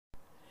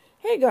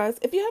Hey guys,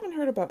 if you haven't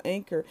heard about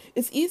Anchor,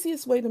 it's the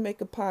easiest way to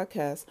make a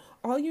podcast.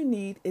 All you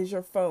need is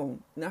your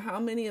phone. Now, how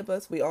many of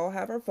us, we all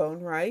have our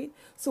phone, right?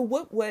 So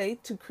what way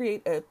to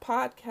create a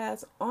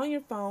podcast on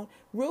your phone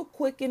real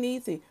quick and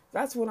easy?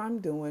 That's what I'm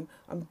doing.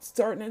 I'm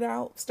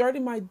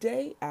starting my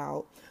day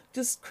out,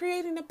 just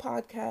creating a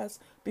podcast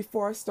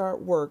before I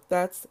start work.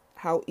 That's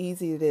how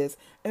easy it is.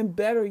 And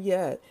better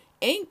yet,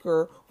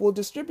 Anchor will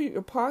distribute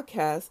your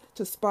podcast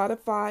to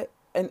Spotify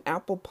and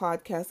Apple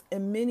Podcasts,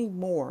 and many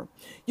more.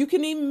 You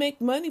can even make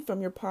money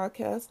from your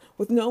podcast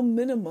with no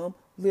minimum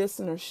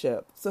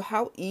listenership. So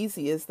how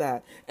easy is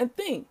that? And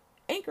think,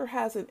 Anchor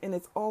has it and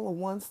it's all a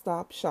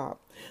one-stop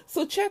shop.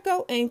 So check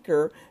out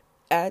Anchor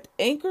at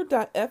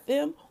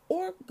anchor.fm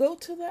or go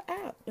to the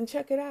app and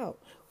check it out.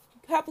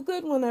 Have a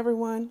good one,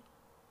 everyone.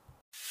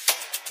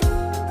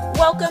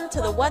 Welcome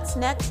to the What's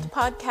Next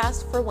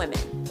podcast for women.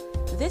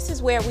 This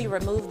is where we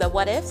remove the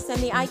what ifs and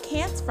the I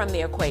can'ts from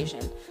the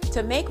equation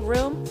to make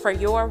room for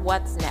your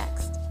what's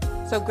next.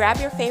 So grab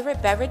your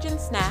favorite beverage and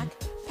snack,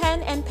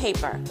 pen and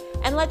paper,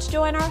 and let's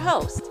join our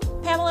host,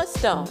 Pamela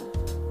Stone.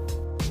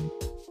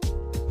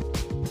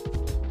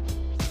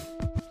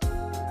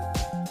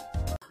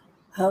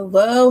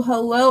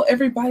 Hello,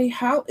 everybody.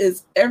 How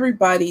is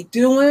everybody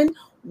doing?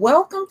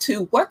 Welcome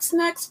to What's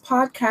Next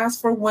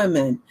podcast for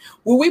women,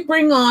 where we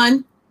bring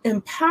on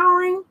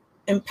empowering,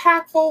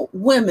 impactful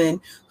women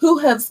who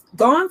have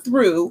gone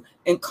through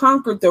and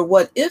conquered their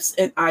what ifs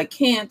and I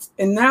can't,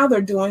 and now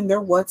they're doing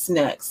their what's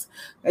next.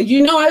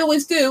 You know, I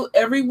always do.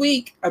 Every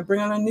week I bring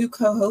on a new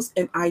co-host,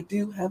 and I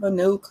do have a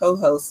new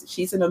co-host.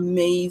 She's an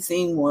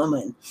amazing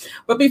woman.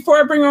 But before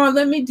I bring her on,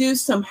 let me do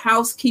some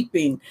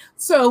housekeeping.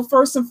 So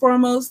first and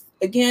foremost,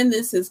 again,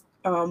 this is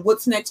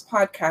What's Next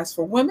podcast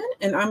for women,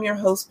 and I'm your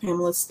host,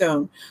 Pamela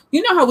Stone.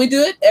 You know how we do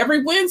it.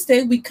 Every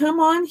Wednesday, we come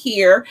on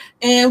here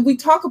and we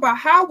talk about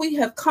how we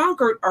have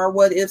conquered our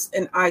what ifs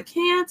and I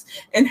can't,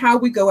 and how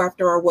we go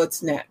after our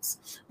what's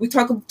next. We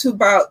talk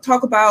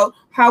about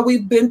how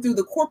we've been through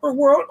the corporate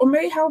world, or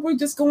maybe how we're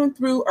just going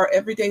through our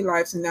everyday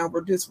lives, and now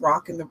we're just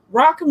rocking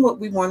what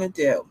we want to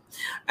do.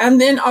 And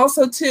then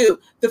also too,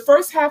 the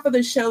first half of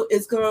the show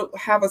is going to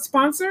have a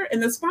sponsor,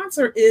 and the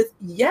sponsor is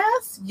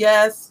yes,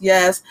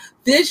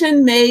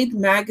 Vision Made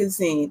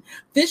Magazine.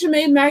 Vision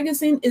Made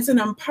Magazine is an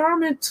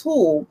empowerment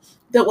tool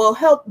that will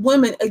help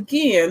women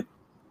again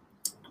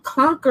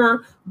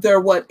conquer their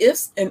what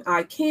ifs and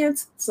I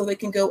can'ts so they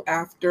can go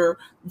after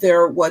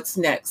their what's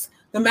next.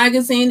 The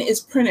magazine is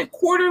printed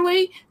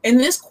quarterly, and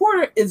this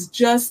quarter is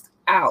just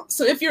out.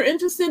 So if you're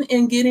interested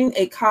in getting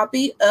a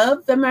copy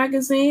of the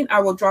magazine,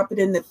 I will drop it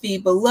in the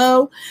feed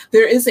below.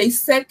 There is a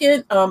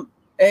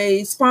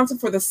sponsor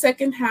for the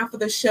second half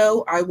of the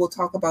show. I will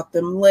talk about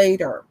them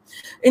later.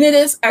 And it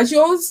is, as you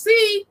all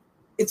see,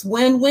 it's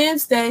Win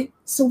Wednesday.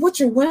 So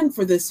what's your win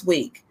for this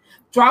week?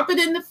 Drop it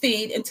in the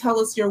feed and tell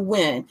us your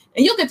win.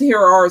 And you'll get to hear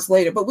ours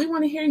later, but we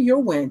want to hear your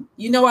win.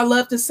 You know, I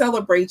love to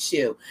celebrate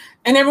you.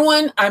 And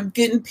everyone, I'm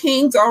getting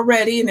pings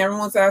already, and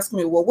everyone's asking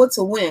me, well, what's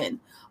a win?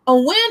 A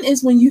win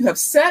is when you have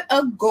set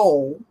a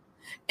goal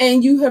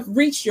and you have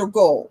reached your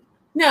goal.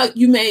 Now,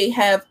 you may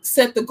have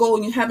set the goal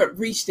and you haven't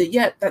reached it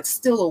yet. That's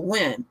still a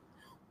win.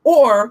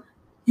 Or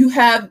you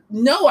have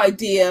no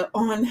idea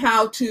on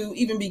how to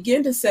even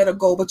begin to set a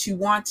goal, but you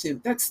want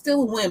to. That's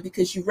still a win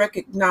because you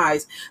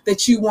recognize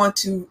that you want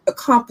to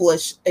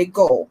accomplish a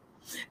goal.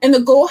 And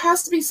the goal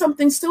has to be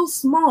something still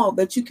small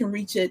that you can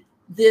reach it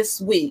this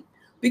week.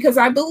 Because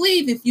I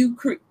believe if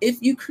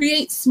you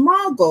create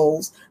small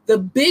goals, the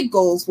big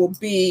goals will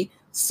be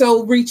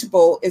so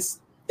reachable. It's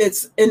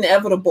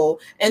inevitable,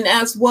 and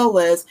as well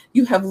as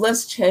you have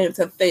less chance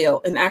of fail.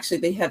 And actually,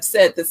 they have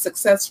said the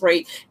success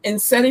rate in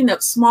setting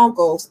up small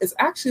goals is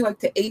actually like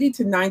to 80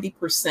 to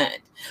 90%.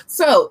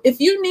 So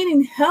if you're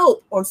needing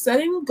help on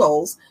setting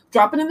goals,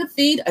 drop it in the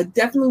feed. I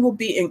definitely will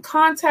be in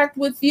contact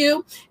with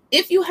you.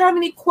 If you have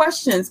any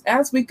questions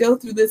as we go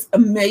through this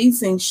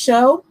amazing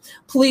show,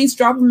 please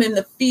drop them in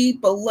the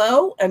feed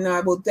below, and I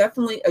will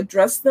definitely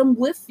address them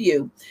with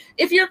you.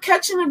 If you're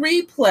catching a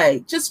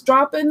replay, just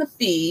drop in the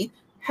feed,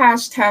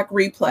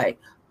 #replay.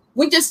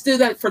 We just do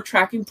that for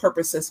tracking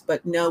purposes,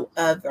 but no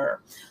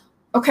other.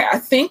 Okay, I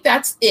think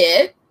that's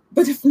it.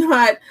 But if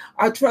not,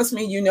 trust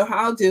me, you know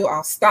how I'll do.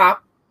 I'll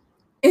stop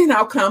and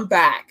I'll come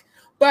back.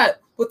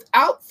 But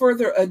without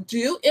further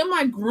ado,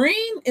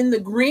 in the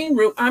green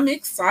room, I'm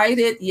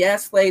excited.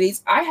 Yes,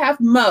 ladies, I have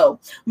Mo.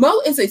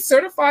 Mo is a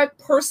certified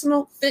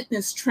personal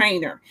fitness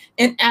trainer,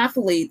 an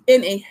athlete,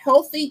 and a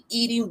healthy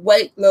eating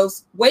weight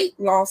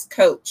loss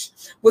coach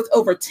with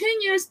over 10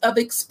 years of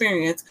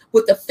experience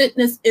with the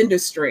fitness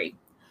industry.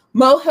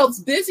 Mo helps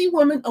busy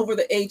women over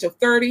the age of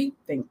 30,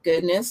 thank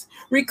goodness,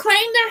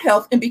 reclaim their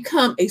health and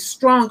become a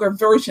stronger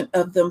version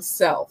of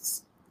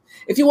themselves.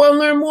 If you want to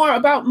learn more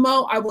about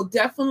Mo, I will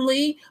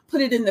definitely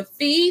put it in the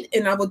feed,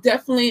 and I will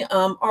definitely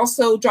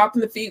also drop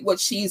in the feed what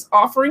she's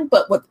offering.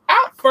 But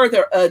without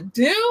further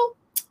ado,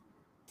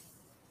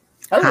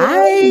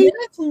 Hi.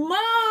 Miss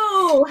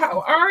Mo.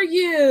 How are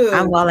you?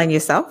 I'm well, and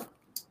yourself?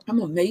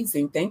 I'm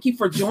amazing. Thank you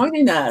for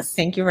joining us.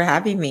 Thank you for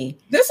having me.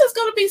 This is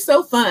going to be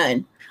so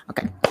fun.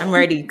 Okay, I'm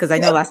ready because I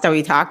know last time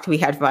we talked, we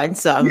had fun.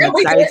 So I'm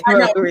excited to hear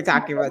what we were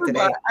talking about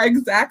today.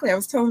 Exactly. I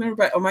was telling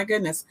everybody, oh my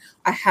goodness,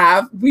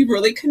 we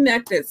really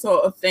connected.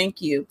 So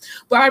thank you.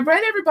 But I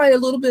read everybody a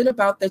little bit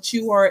about that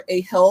you are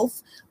a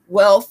health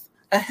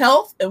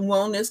and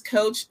wellness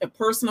coach, a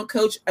personal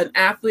coach, an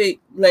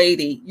athlete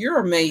lady. You're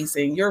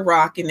amazing. You're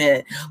rocking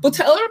it. But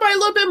tell everybody a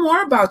little bit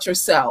more about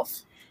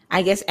yourself.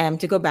 I guess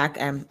to go back,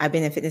 I've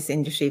been in the fitness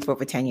industry for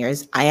over 10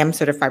 years. I am a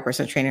certified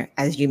personal trainer,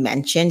 as you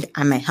mentioned.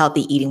 I'm a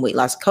healthy eating weight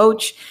loss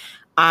coach.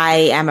 I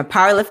am a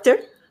power lifter.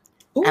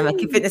 Ooh. I'm a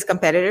fitness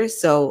competitor.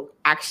 So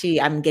actually,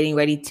 I'm getting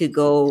ready to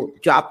go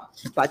drop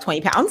about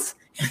 20 pounds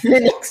in the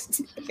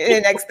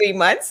next 3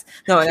 months.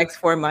 No, next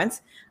 4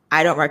 months.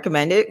 I don't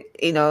recommend it.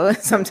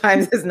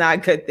 Sometimes it's not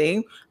a good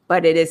thing,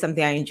 but it is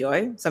something I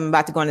enjoy. So I'm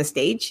about to go on the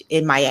stage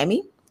in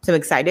Miami. So I'm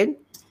excited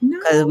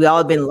because we all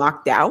have been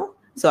locked out.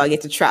 So I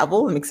get to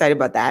travel. I'm excited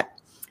about that.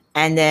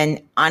 And then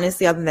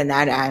honestly, other than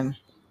that,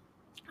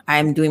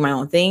 I'm doing my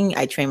own thing.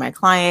 I train my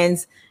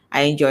clients.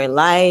 I enjoy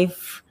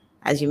life.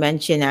 As you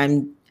mentioned,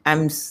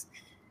 I'm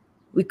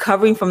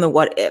recovering from the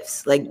what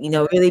ifs,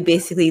 really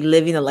basically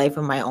living a life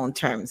on my own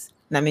terms.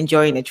 And I'm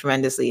enjoying it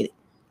tremendously.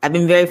 I've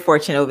been very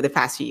fortunate over the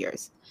past few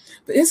years.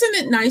 But isn't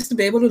it nice to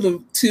be able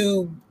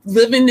to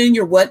living in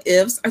your what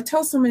ifs? I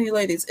tell so many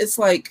ladies, it's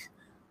like,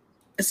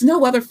 it's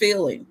no other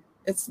feeling.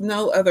 It's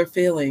no other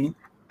feeling.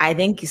 I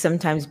think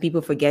sometimes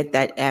people forget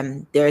that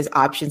there's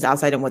options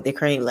outside of what they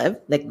currently live.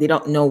 Like they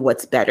don't know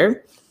what's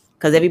better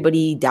because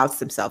everybody doubts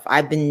themselves.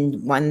 I've been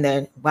one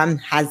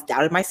has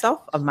doubted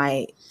myself of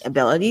my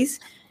abilities.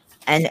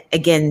 And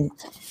again,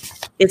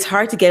 it's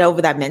hard to get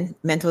over that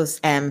mental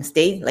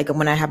state. Like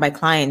when I have my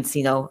clients,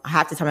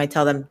 half the time I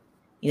tell them,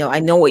 I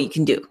know what you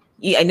can do.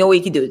 I know what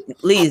you can do.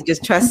 Please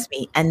just trust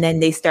me. And then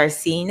they start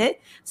seeing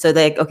it. So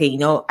they're like, okay,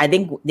 I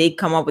think they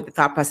come up with the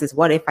thought process,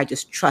 what if I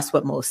just trust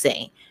what Mo's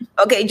saying?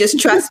 Okay, just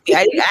trust me.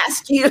 I didn't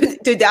ask you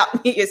to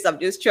doubt me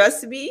yourself. Just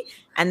trust me.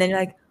 And then you're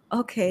like,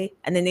 okay.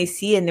 And then they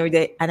see and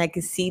I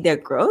can see their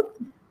growth.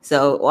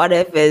 So what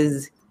if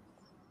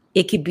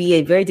it could be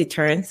a very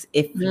deterrent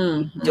if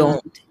you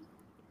don't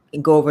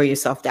go over your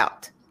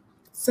self-doubt.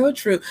 So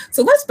true.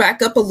 So let's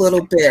back up a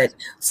little bit.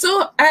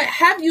 So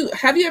have you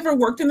ever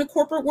worked in the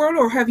corporate world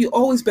or have you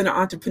always been an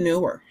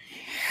entrepreneur?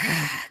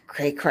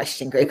 Great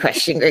question.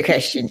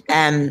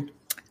 I'm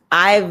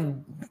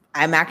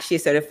actually a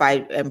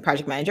certified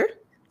project manager.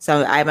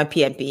 So I'm a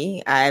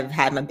PMP. I've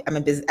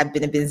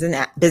been a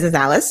business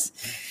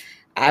analyst.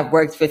 I've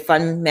worked with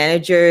fund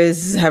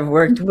managers. I've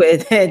worked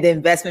with the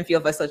investment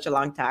field for such a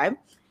long time.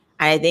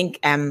 And I think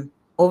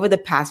over the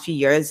past few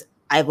years,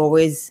 I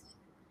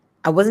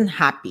wasn't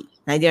happy.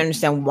 And I didn't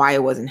understand why I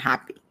wasn't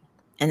happy.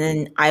 And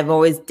then I've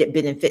always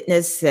been in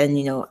fitness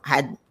and,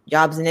 had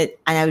jobs in it.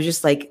 And I was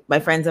just like, my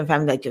friends and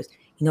family,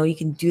 you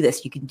can do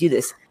this. You can do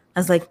this. I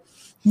was like,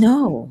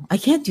 no, I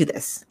can't do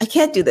this. I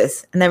can't do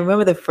this. And I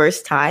remember the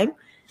first time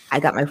I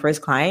got my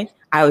first client,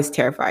 I was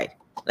terrified.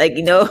 I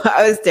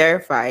was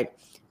terrified.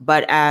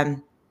 But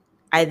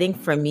I think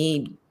for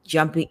me,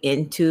 jumping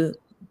into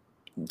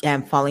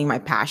following my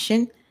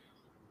passion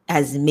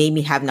has made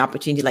me have an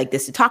opportunity like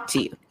this to talk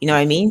to you. You know what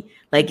I mean?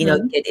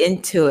 Get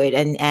into it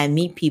and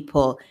meet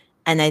people.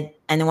 And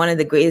one of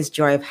the greatest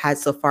joy I've had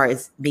so far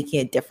is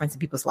making a difference in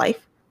people's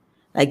life.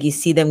 Like you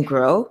see them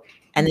grow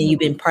and then you've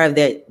been part of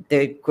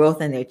their growth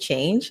and their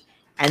change.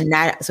 And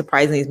that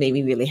surprisingly has made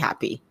me really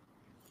happy.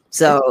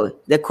 So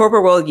the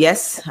corporate world,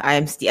 yes,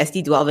 I'm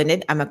SD dwell in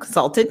it. I'm a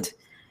consultant,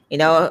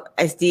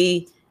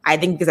 SD, I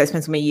think because I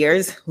spent so many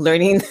years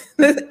learning,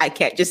 I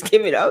can't just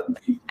give it up.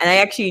 And I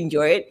actually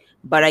enjoy it,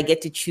 but I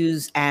get to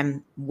choose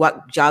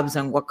what jobs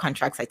and what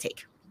contracts I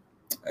take.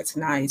 That's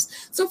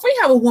nice. So if we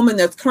have a woman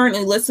that's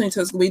currently listening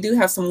to us, we do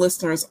have some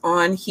listeners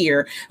on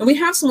here, and we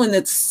have someone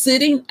that's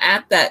sitting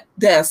at that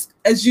desk,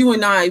 as you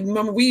and I,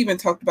 remember we even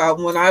talked about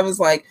when I was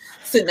like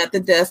sitting at the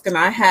desk and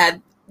I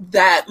had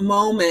that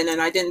moment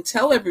and I didn't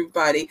tell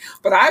everybody,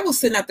 but I was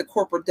sitting at the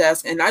corporate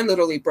desk and I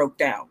literally broke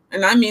down.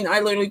 And I mean, I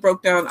literally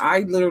broke down. I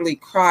literally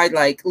cried,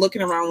 like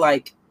looking around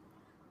like,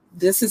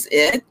 this is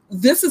it.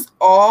 This is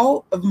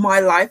all of my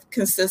life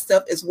consists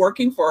of, is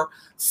working for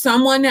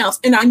someone else.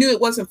 And I knew it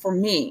wasn't for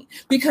me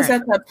because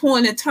at that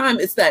point in time,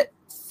 it's that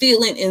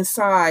feeling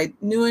inside,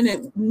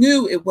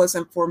 knew it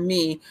wasn't for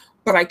me,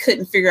 but I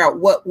couldn't figure out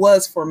what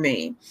was for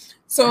me.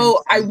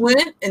 So I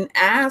went and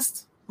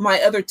asked my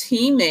other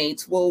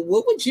teammates, well,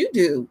 what would you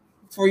do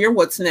for your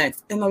what's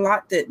next? And a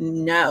lot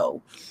didn't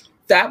know.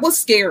 That was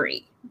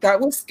scary.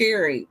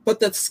 But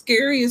the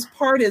scariest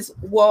part is,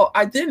 well,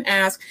 I didn't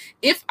ask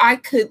if I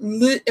could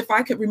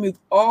remove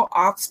all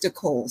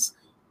obstacles,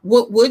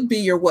 what would be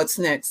your what's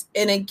next?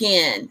 And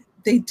again,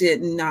 they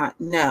did not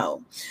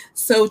know.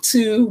 So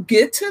to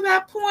get to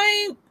that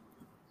point,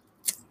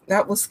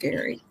 that was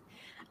scary.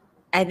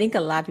 I think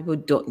a lot of people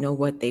don't know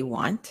what they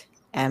want.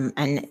 And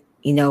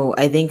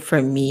I think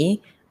for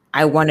me,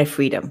 I wanted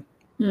freedom.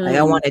 Like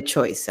I want a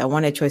choice. I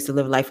want a choice to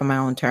live life on my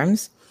own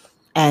terms.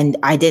 And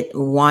I didn't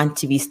want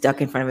to be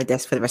stuck in front of a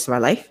desk for the rest of my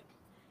life.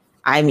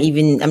 I'm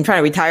trying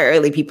to retire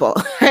early, people.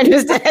 I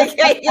understand.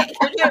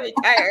 I'm can't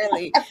retire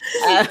early.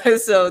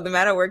 So the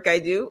amount of work I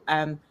do,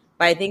 but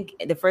I think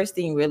the first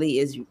thing really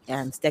is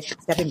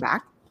stepping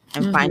back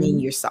and finding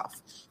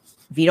yourself.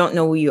 If you don't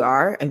know who you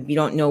are, and if you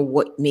don't know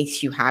what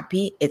makes you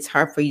happy, it's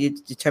hard for you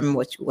to determine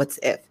what's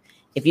if.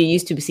 If you're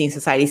used to seeing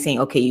society saying,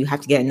 okay, you have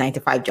to get a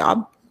 9-to-5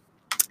 job,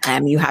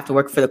 you have to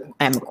work for the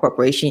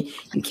corporation,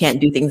 you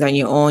can't do things on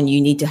your own, you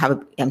need to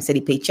have a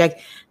steady paycheck.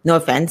 No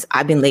offense,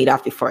 I've been laid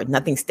off before.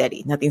 Nothing's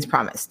steady, nothing's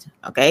promised.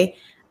 Okay.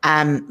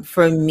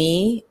 For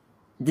me,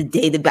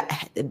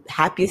 the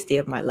happiest day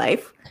of my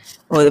life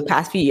over the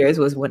past few years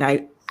was when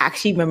I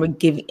actually remember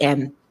giving,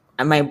 and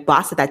my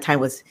boss at that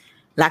time was,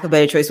 lack of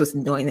better choice, was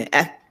annoying the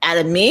F out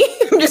of me.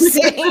 I'm just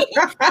saying.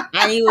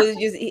 And he was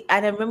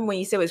and I remember when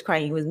you said he was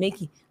crying, he was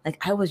making,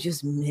 like, I was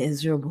just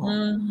miserable.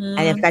 And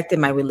it affected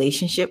my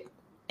relationship,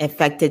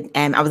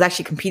 and I was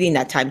actually competing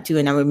that time too.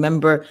 And I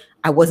remember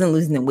I wasn't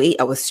losing the weight.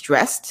 I was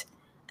stressed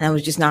and I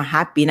was just not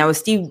happy. And I was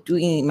still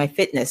doing my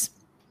fitness.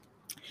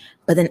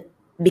 But then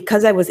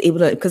because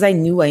I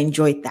knew I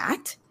enjoyed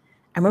that,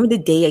 I remember the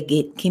day I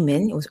came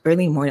in, it was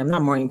early morning. I'm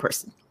not a morning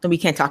person. So you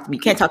can't talk to me.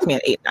 You can't talk to me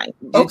at 8, 9.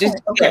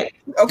 Okay.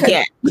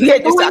 Yeah. You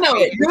can't just talk to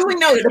me. Really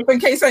noted. In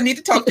case I need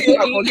to talk to you.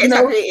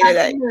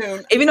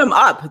 Even though I'm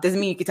up, it doesn't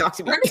mean you can talk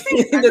to me.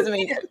 It doesn't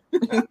mean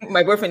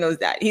my boyfriend knows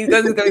that. He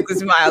doesn't go with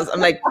smiles. I'm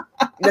like,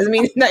 it doesn't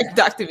mean not to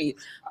talk to me.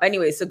 But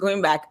anyway, so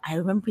going back, I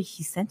remember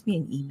he sent me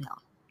an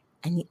email,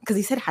 and because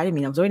he said hi to me,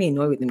 and I was already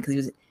annoyed with him because he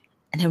was.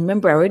 And I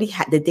remember I already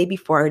had the day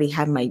before. I already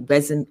had my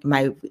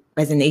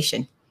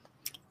resignation.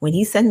 When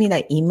he sent me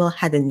that email,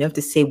 had the nerve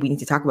to say, "We need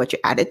to talk about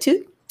your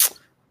attitude."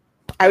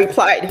 I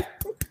replied,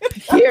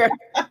 here's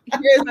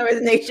my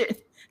resignation.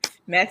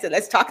 Man said,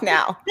 let's talk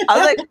now. I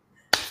was like,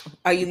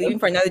 are you leaving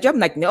for another job? I'm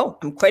like, no,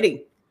 I'm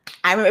quitting.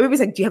 I remember everybody's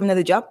like, do you have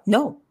another job?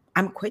 No,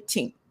 I'm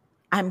quitting.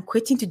 I'm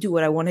quitting to do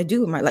what I want to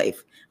do in my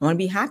life. I want to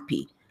be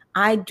happy.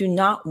 I do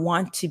not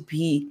want to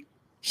be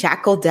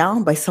shackled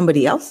down by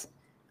somebody else.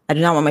 I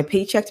do not want my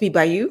paycheck to be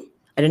by you.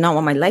 I do not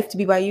want my life to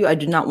be by you. I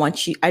do not want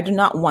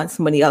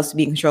somebody else to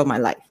be in control of my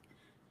life.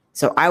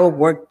 So I will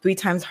work 3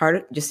 times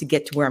harder just to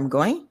get to where I'm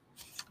going.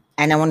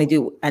 And I want to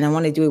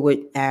do it with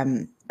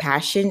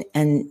passion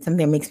and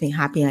something that makes me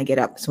happy, and I get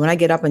up. So when I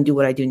get up and do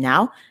what I do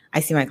now, I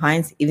see my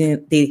clients, even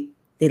if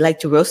they like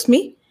to roast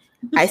me.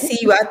 I see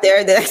you out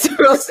there that likes to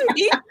roast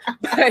me,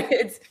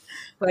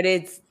 but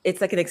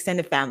it's like an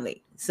extended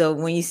family. So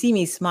when you see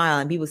me smile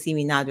and people see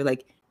me now, they're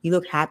like, you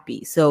look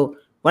happy. So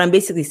what I'm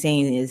basically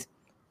saying is,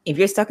 if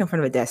you're stuck in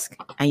front of a desk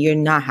and you're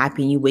not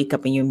happy and you wake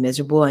up and you're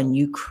miserable and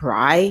you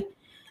cry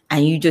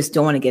and you just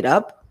don't want to get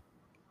up,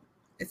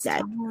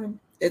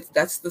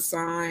 that's the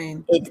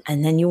sign.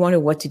 And then you wonder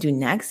what to do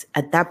next.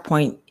 At that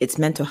point, it's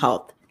mental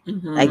health.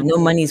 Like no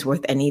money's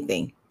worth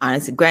anything.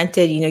 Honestly,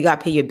 granted, you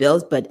got to pay your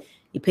bills, but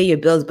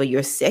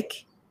you're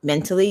sick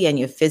mentally and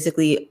you're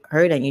physically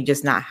hurt and you're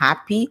just not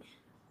happy.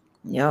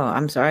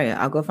 I'm sorry.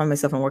 I'll go find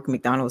myself and work at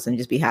McDonald's and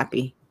just be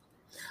happy.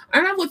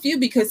 And I'm with you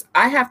because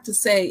I have to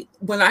say,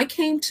 when I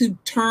came to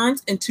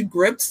terms and to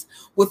grips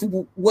with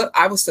what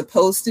I was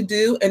supposed to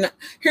do, and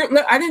here,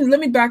 let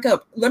me back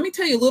up. Let me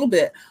tell you a little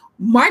bit.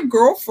 My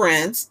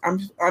girlfriends,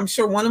 I'm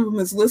sure one of them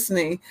is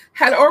listening,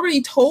 had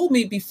already told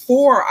me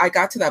before I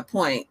got to that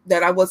point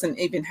that I wasn't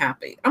even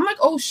happy. I'm like,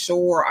 oh,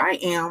 sure, I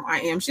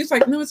am. She's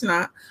like, no, it's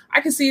not.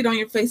 I can see it on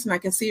your face and I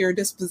can see your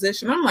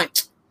disposition. I'm like,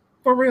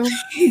 for real?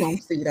 You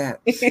don't see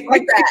that.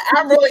 Like that.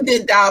 I really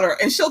did doubt her.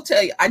 And she'll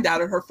tell you, I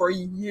doubted her for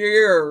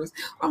years.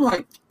 I'm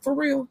like, for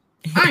real?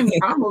 I'm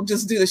going to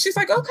just do this. She's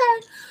like,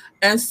 okay.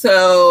 And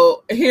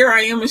so here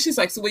I am. And she's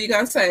like, so what you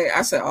got to say?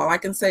 I said, all I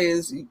can say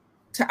is,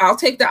 I'll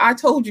take the I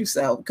told you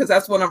so, because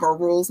that's one of our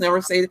rules.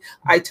 Never say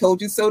I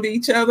told you so to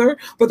each other,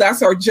 but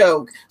that's our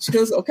joke. She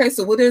goes, okay,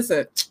 so what is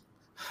it?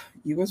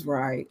 You was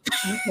right.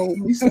 You told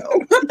me so.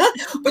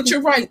 But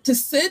you're right. To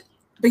sit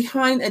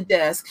behind a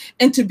desk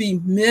and to be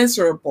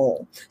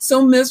miserable,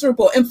 so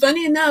miserable. And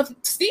funny enough,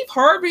 Steve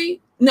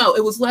Harvey, no,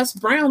 it was Les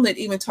Brown that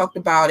even talked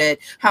about it,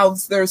 how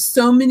there's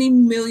so many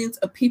millions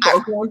of people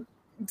going.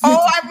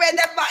 Oh, I read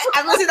that.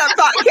 I listened to that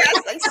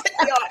podcast.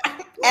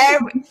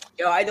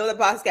 I know the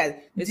podcast.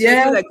 There's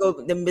people that go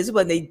the miserable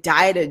and they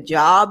die at a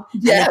job.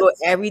 Yes. And they go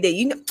every day.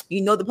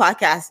 You know the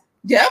podcast.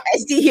 Yeah, I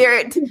still hear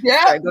it.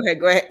 Yeah, sorry,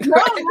 go ahead.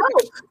 No.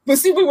 But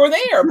see, we were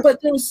there.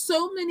 But there's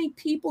so many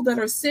people that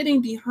are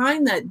sitting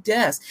behind that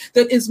desk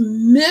that is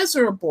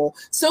miserable,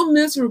 so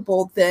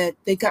miserable that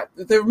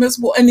they're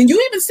miserable. And then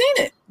you even seen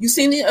it. You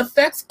seen the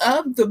effects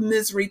of the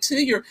misery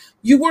too.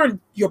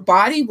 Your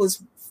body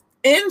was.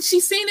 And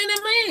she's seen it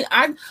in me.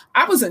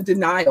 I was in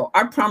denial.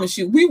 I promise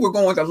you, we were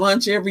going to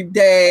lunch every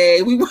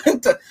day. We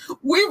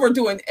were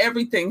doing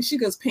everything. She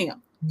goes,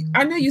 Pam,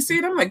 I know you see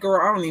it. I'm like,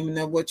 girl, I don't even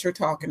know what you're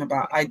talking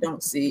about. I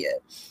don't see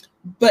it.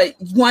 But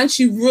once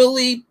you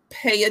really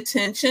pay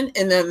attention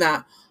and then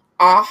the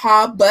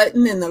aha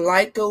button and the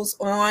light goes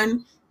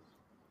on,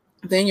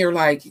 then you're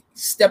like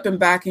stepping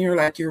back and you're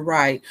like, you're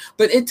right.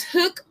 But it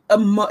took a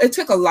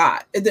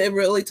lot. It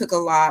really took a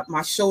lot.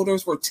 My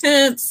shoulders were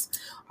tense.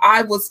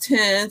 I was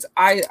tense.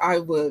 I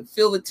would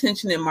feel the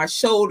tension in my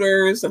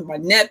shoulders and my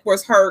neck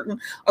was hurting.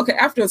 Okay,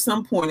 after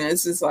some point,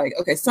 it's just like,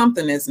 okay,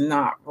 something is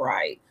not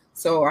right.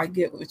 So I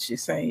get what you're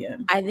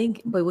saying. I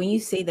think, but when you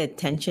say that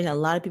tension, a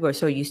lot of people are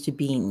so used to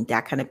being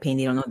that kind of pain,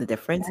 they don't know the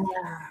difference.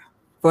 Yeah.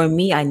 For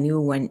me, I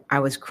knew when I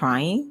was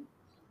crying,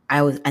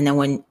 and then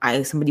when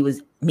somebody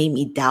made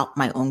me doubt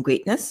my own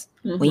greatness.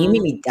 Mm-hmm. When you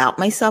made me doubt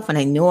myself and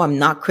I know I'm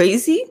not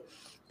crazy,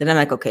 then I'm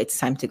like, okay, it's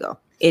time to go.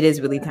 It is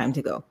really time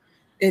to go.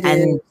 It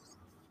is.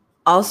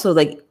 Also,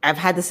 like, I've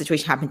had this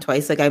situation happen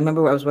twice. Like, I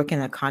remember I was working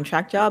a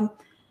contract job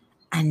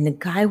and the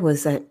guy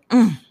was like,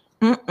 I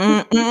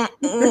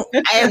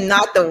am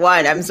not the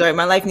one. I'm sorry.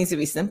 My life needs to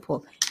be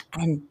simple.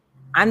 And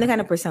I'm the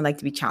kind of person I like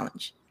to be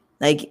challenged.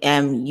 Like,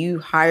 you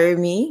hire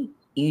me,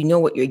 you know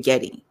what you're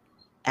getting.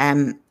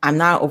 I'm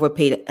not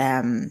overpaid.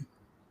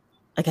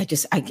 Like,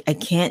 I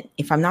can't,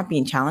 if I'm not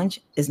being challenged,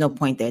 there's no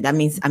point there. That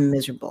means I'm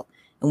miserable.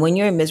 And when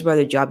you're miserable at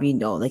a job, you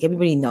know, like,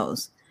 everybody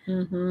knows.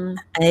 Mm-hmm. And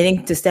I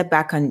think to step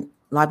back on,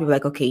 a lot of people are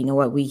like, okay, you know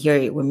what? We hear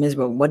it. We're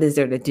miserable. What is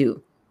there to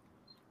do?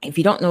 If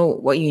you don't know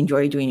what you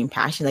enjoy doing in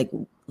passion, like,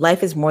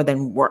 life is more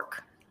than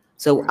work.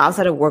 So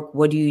outside of work,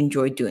 what do you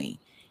enjoy doing?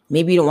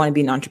 Maybe you don't want to be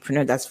an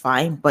entrepreneur. That's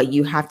fine. But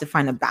you have to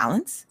find a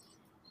balance.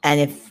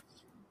 And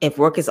if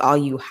work is all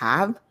you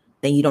have,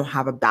 then you don't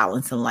have a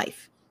balance in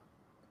life.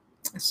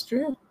 That's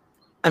true.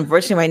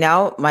 Unfortunately, right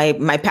now,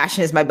 my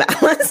passion is my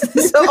balance.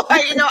 So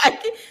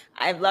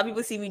I love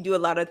people see me do a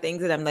lot of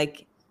things, and I'm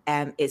like,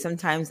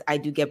 sometimes I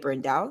do get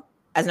burned out.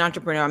 As an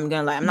entrepreneur, I'm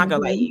not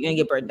gonna lie, you're gonna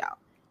get burned out.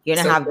 You're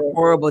gonna have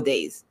horrible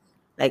days,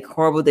 like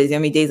horrible days. How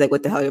many days, like,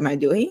 what the hell am I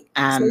doing?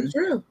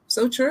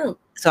 So true.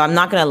 So I'm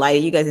not gonna lie to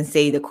you guys and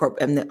say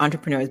the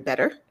entrepreneur is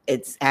better.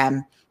 It's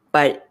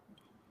but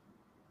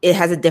it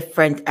has a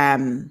different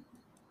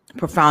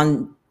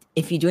profound.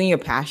 If you're doing your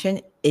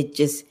passion,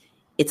 it's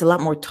a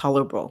lot more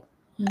tolerable.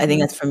 Mm-hmm. I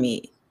think that's for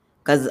me,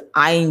 because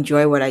I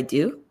enjoy what I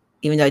do,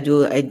 even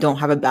though I don't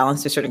have a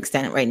balance to a certain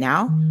extent right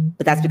now.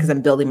 But that's because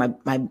I'm building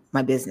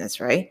my business,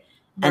 right?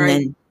 And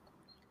then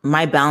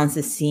my balance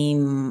is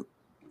seeing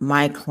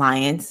my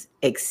clients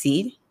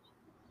exceed.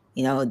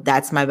 You know,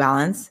 that's my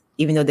balance.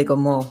 Even though they go,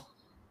 Mo,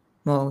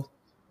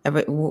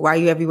 why are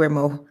you everywhere,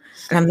 Mo?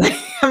 And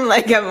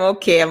I'm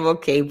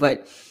okay,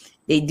 but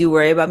they do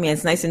worry about me. And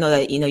it's nice to know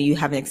that, you know, you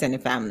have an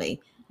extended family.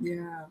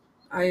 Yeah,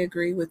 I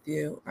agree with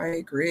you. I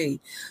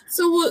agree.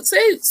 So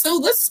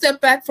let's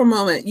step back for a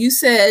moment. You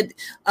said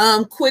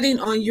quitting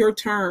on your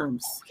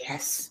terms.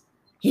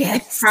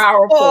 Yes.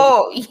 Powerful.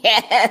 Oh,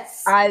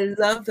 yes. I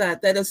love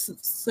that. That is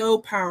so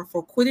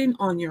powerful. Quitting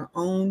on your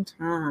own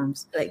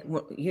terms. Like,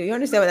 you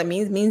understand what that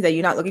means? It means that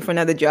you're not looking for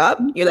another job.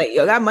 You're like,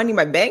 I got money in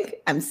my bank.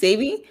 I'm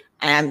saving.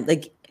 And I'm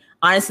like,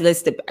 honestly, let's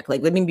step back.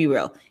 Like, let me be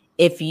real.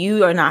 If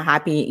you are not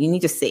happy, you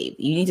need to save.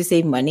 You need to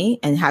save money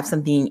and have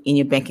something in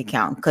your bank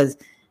account. Because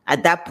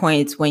at that point,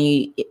 it's when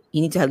you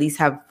need to at least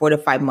have 4 to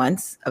 5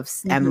 months of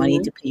money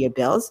to pay your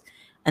bills.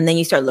 And then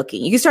you start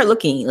looking. You can start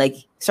looking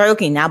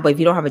now. But if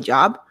you don't have a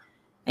job,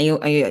 and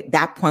you're at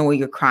that point where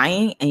you're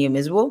crying and you're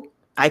miserable,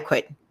 I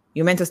quit.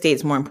 Your mental state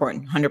is more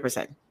important,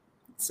 100%.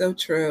 So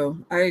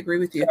true. I agree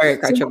with you. Sorry, I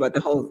got you about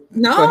the whole.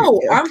 No,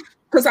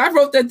 because I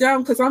wrote that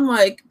down because I'm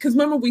like, because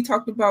remember we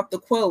talked about the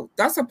quote.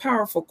 That's a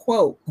powerful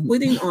quote.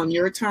 Quitting on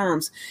your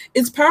terms.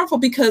 It's powerful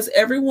because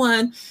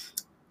everyone,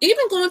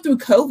 even going through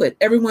COVID,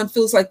 everyone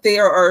feels like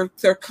they're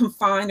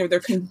confined or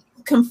they're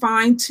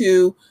confined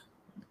to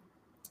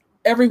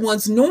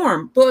everyone's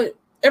norm, but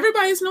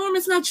everybody's norm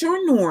is not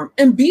your norm,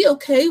 and be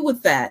okay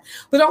with that.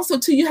 But also,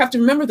 too, you have to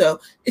remember, though,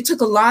 it took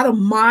a lot of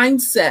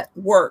mindset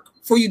work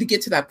for you to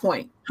get to that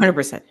point.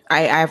 100%.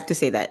 I have to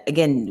say that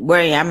again. Where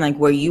I am, like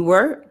where you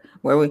were,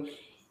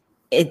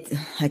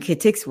 it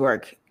takes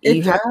work.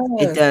 It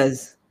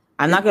does.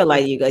 I'm not gonna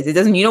lie to you guys. It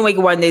doesn't. You don't wake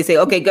up one day and say,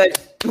 "Okay, good,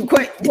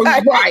 quit."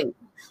 Right.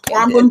 Or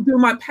I'm going to do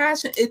my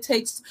passion. It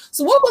takes.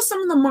 So, what was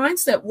some of the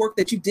mindset work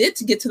that you did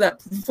to get to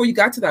that before you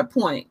got to that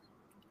point?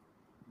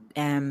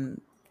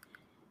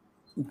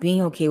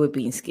 Being okay with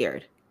being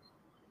scared.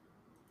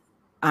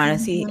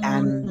 Honestly,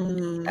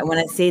 when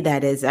I say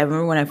that is, I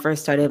remember when I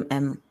first started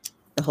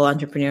the whole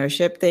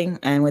entrepreneurship thing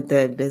and with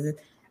the business,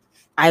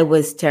 I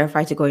was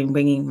terrified to go and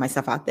bringing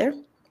myself out there.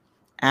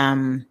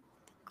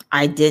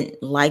 I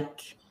didn't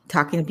like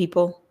talking to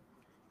people.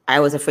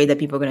 I was afraid that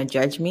people were going to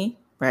judge me,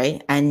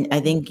 right? And I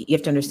think you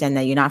have to understand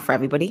that you're not for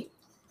everybody.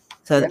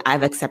 So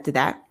I've accepted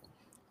that.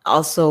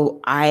 Also,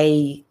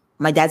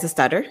 my dad's a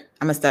stutter.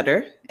 I'm a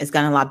stutterer. It's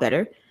gotten a lot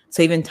better.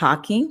 So even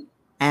talking,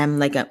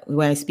 when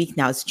I speak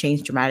now, it's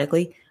changed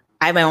dramatically.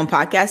 I have my own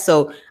podcast,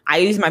 so I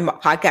use my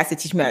podcast to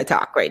teach me how to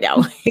talk right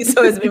now.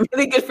 So it's been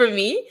really good for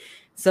me.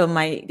 So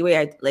the way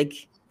I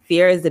like,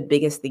 fear is the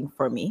biggest thing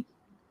for me.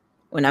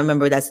 When I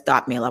remember that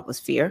stopped me a lot was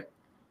fear.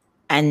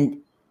 And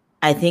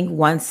I think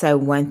once I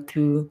went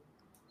through,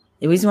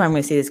 the reason why I'm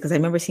going to say this, because I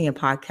remember hearing a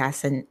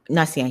podcast,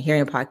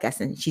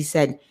 and she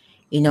said,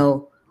 you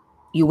know,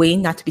 you're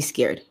waiting not to be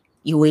scared.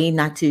 You're waiting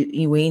not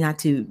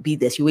to be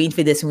this. You're waiting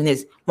for this and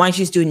this. Why don't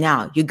you just do it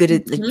now? You're good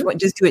at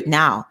just do it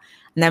now.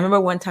 And I remember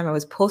one time I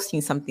was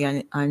posting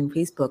something on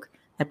Facebook.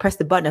 I pressed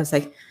the button. I was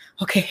like,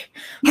 okay,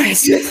 all right,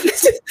 let's do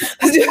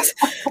this.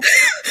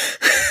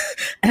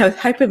 And I was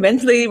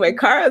hyperventilating in my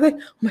car. I was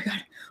like,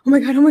 oh my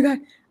God.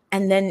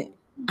 And then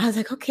I was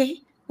like,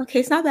 okay,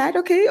 it's not bad.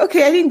 Okay, I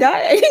didn't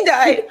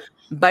die.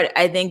 But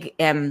I think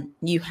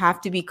you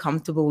have to be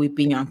comfortable with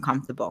being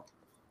uncomfortable.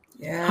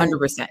 Yeah.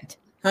 100%.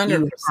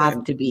 You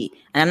have to be.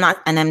 And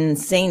I'm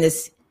saying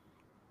this,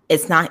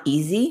 it's not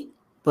easy,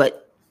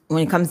 but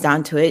when it comes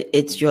down to it,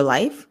 it's your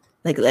life.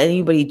 Like, let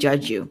anybody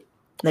judge you.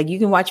 Like, you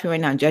can watch me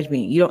right now and judge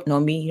me. You don't know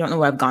me. You don't know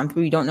what I've gone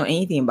through. You don't know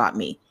anything about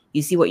me.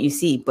 You see what you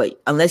see.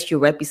 But unless you're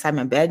right beside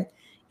my bed,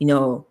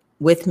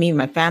 with me,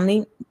 my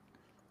family,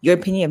 your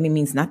opinion of me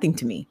means nothing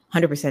to me.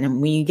 100%.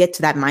 And when you get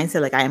to that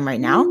mindset, like I am right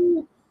now,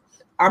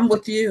 I'm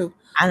with you.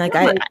 I'm like,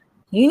 where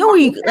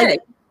you,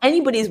 like,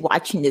 anybody's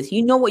watching this,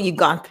 you know what you've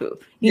gone through.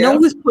 You know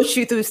who's pushed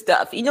you through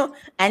stuff,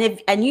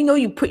 and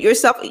you put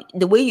yourself,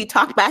 the way you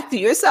talk back to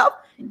yourself.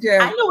 Yeah.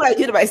 I know what I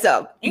do to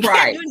myself. You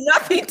can't do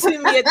nothing to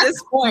me at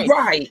this point.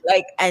 Right.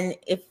 Like, and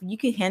if you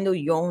can handle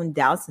your own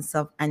doubts and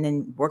stuff and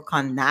then work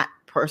on that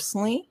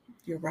personally.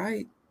 You're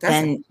right.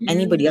 Then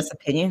anybody else's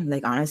opinion,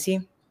 like,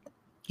 honestly,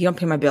 you don't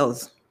pay my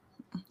bills.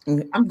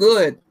 I'm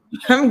good.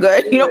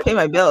 You don't pay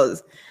my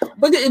bills.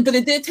 But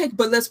it did take,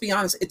 but let's be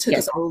honest, it took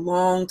us a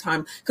long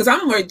time. Because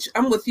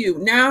I'm with you.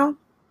 Now,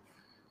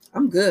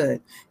 I'm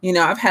good.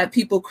 I've had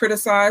people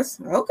criticize.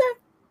 Okay.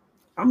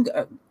 I'm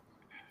good.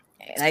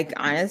 Like,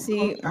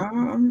 honestly,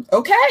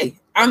 okay.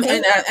 And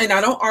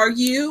I don't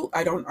argue.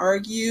 I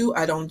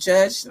don't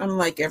judge. I'm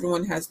like,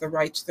 everyone has the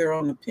right to their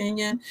own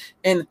opinion.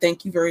 And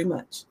thank you very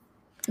much.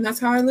 And that's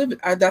how I live it.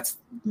 That's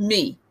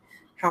me.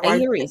 I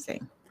hear what you're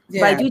saying.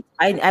 Yeah. But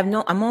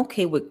I'm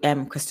okay with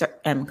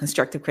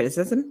constructive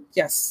criticism.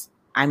 Yes.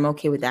 I'm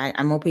okay with that.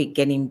 I'm okay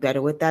getting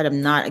better with that.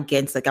 I'm not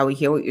against, like, I would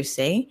hear what you're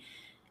saying.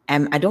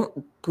 I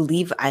don't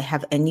believe I've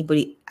had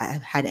anybody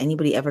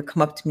ever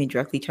come up to me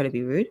directly try to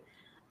be rude.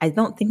 I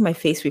don't think my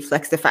face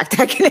reflects the fact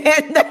that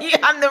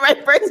I'm the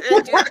right person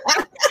to do that.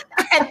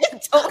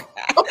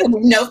 Okay,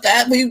 we note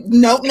that. We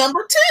note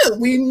number 2.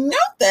 We note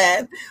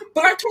that.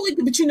 But I totally.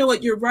 But you know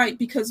what? You're right,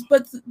 because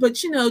but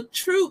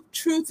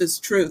truth is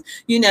truth.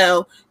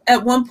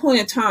 At one point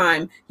in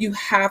time, you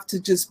have to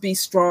just be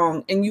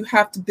strong, and you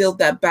have to build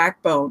that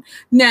backbone.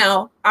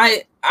 Now,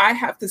 I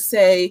have to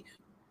say,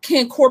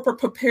 can corporate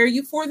prepare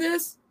you for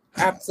this?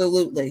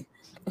 Absolutely.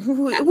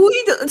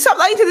 Stop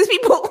lying to these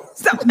people.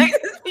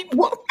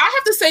 Well, I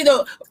have to say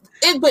though,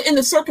 but in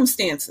the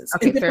circumstances,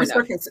 okay, in different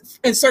circumstances,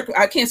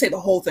 I can't say the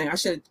whole thing. I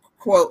should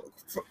quote.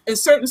 In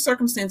certain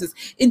circumstances,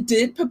 it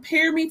did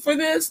prepare me for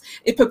this.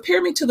 It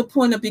prepared me to the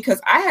point of,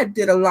 because I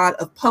did a lot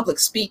of public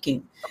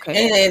speaking,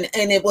 and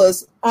it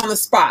was on the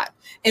spot,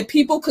 and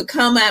people could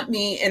come at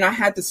me, and I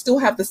had to still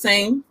have the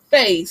same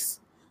face,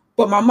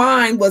 but my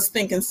mind was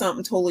thinking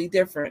something totally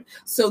different.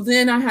 So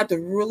then I had to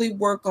really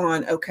work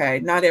on, okay,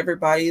 not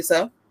everybody's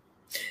up,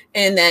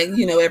 and that,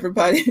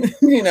 everybody,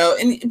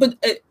 but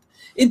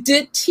it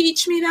did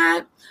teach me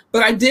that,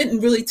 but I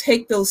didn't really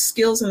take those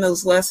skills and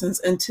those lessons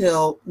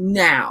until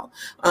now.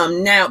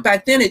 Now,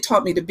 back then it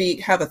taught me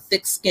to have a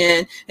thick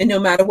skin, and no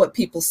matter what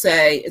people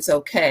say, it's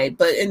okay.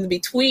 But in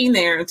between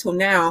there until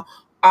now,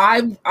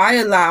 I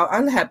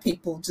had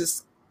people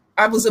just,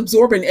 I was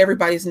absorbing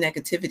everybody's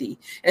negativity.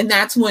 And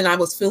that's when I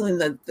was feeling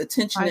the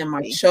tension in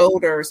my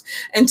shoulders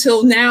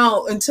until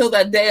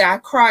that day I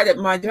cried at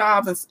my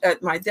job,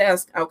 at my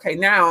desk. Okay,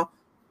 now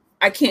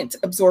I can't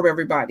absorb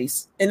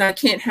everybody's, and I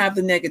can't have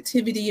the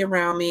negativity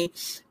around me.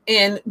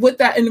 And with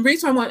that, and the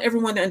reason I want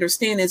everyone to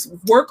understand is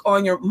work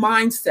on your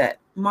mindset.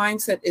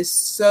 Mindset is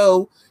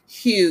so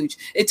huge.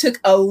 It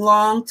took a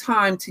long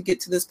time to get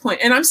to this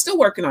point, and I'm still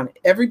working on it.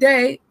 Every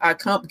day I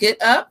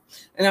get up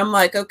and I'm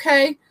like,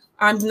 okay,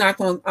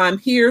 I'm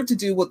here to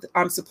do what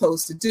I'm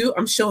supposed to do.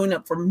 I'm showing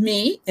up for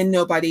me and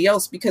nobody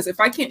else, because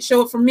if I can't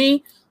show up for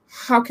me,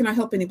 how can I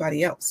help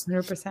anybody else?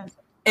 100%.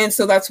 And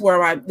so that's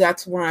where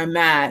I'm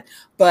at.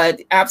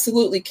 But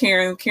absolutely,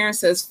 Karen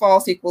says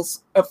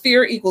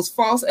fear equals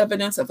false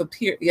evidence of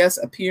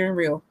appearing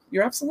real.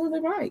 You're absolutely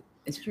right.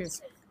 It's true.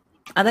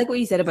 I like what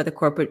you said about the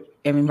corporate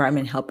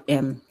environment help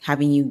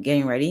having you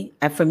getting ready.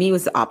 For me, it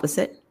was the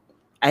opposite.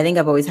 I think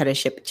I've always had a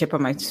chip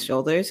on my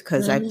shoulders,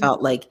 because I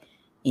felt like,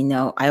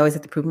 I always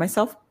have to prove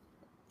myself.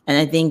 And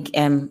I think,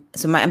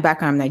 so my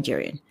background, I'm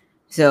Nigerian.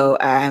 So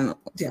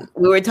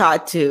we were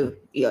taught to,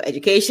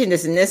 education,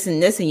 this and this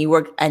and this, and you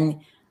work. And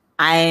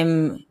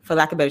I'm, for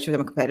lack of a better term,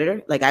 I'm a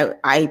competitor. Like,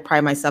 I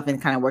pride myself in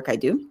the kind of work I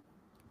do.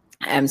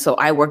 So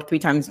I worked 3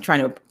 times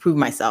trying to prove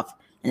myself.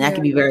 And that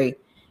can be very,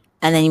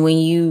 and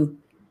then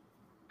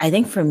I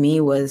think for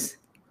me was,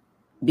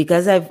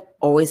 because I've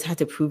always had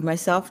to prove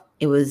myself,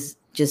 it was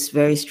just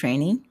very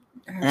straining.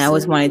 Absolutely. And I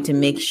always wanted to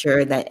make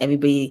sure that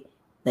everybody,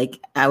 like,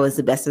 I was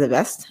the best of the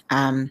best.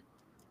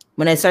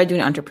 When I started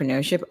doing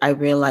entrepreneurship, I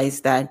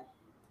realized that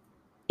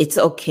it's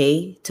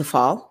okay to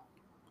fall.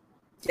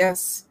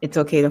 Yes. It's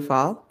okay to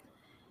fall.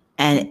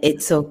 And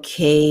it's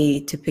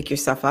okay to pick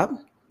yourself up.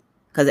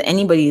 Because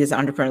anybody that's an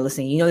entrepreneur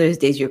listening, you know, there's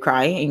days you're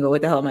crying and you go,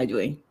 what the hell am I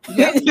doing?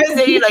 There's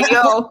days you're like,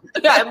 yo,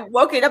 I'm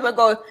waking up and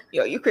go,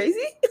 yo, you crazy?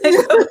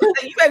 You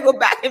gotta go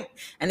back.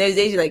 And there's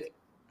days you're like,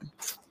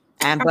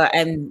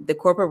 and the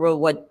corporate world,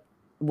 what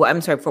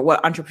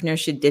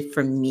entrepreneurship did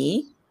for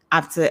me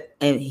after,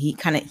 and he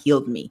kind of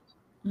healed me.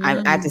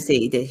 I have to say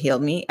it did heal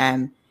me.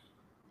 And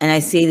I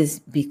say this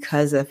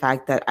because of the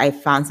fact that I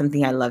found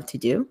something I love to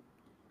do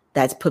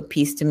that's put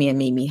peace to me and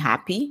made me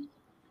happy.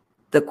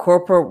 The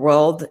corporate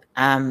world,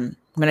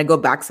 when I go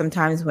back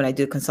sometimes when I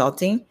do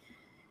consulting,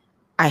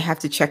 I have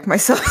to check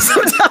myself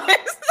sometimes.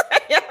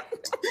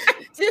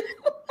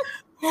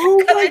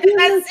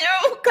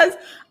 Because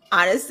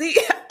honestly,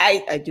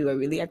 I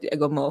really have to. I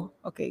go, Mo,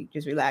 okay,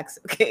 just relax.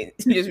 Okay,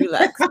 just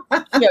relax.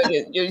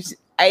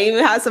 I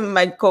even have some of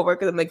my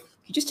coworkers. I'm like,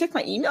 you just check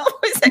my email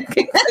for a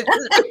second.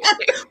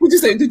 Would you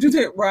say, did you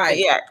say it right?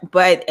 Yeah,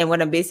 and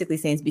what I'm basically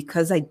saying is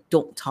because I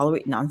don't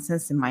tolerate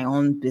nonsense in my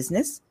own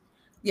business.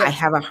 Yes. I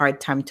have a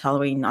hard time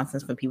tolerating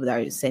nonsense from people that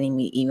are sending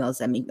me emails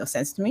that make no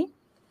sense to me.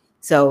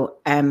 So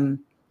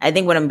I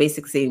think what I'm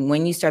basically saying,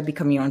 when you start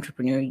becoming an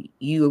entrepreneur,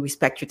 you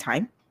respect your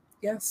time.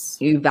 Yes.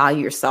 You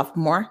value yourself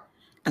more.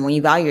 And when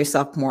you value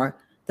yourself more,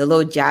 the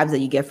little jabs that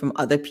you get from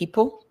other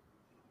people.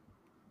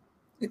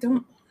 You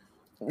don't.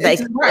 Like,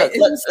 right.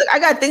 Look, I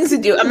got things to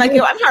do. I'm like,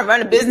 yo, I'm trying to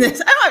run a business.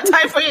 I don't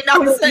have time for your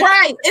nonsense.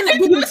 Right. And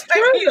it's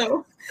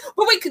true.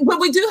 But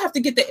we do have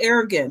to get the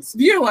arrogance.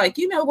 You're like,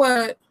 you know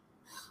what?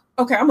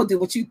 Okay, I'm gonna do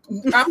what you.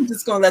 I'm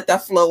just gonna let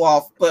that flow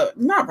off, but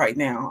not right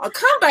now.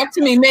 Come back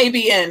to me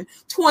maybe in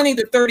 20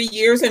 to 30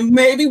 years, and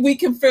maybe we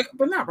can figure.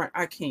 But not right.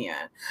 I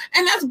can't.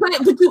 And that's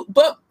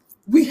but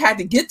we had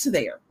to get to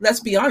there. Let's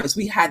be honest.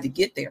 We had to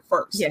get there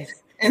first. Yes.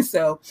 And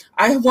so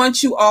I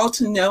want you all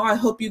to know, I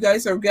hope you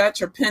guys have got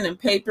your pen and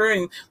paper,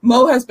 and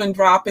Mo has been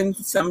dropping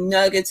some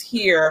nuggets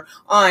here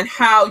on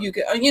how you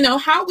get, you know,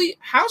 how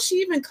she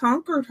even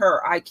conquered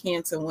her I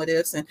can'ts and what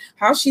ifs, and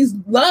how she's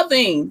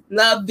loving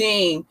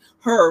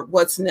her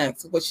what's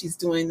next, what she's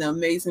doing, the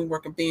amazing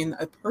work of being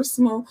a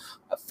personal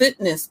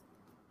fitness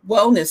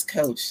wellness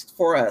coach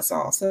for us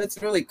all. So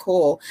it's really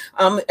cool.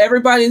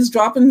 Everybody's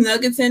dropping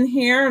nuggets in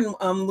here, and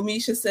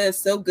Lamisha says,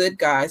 so good,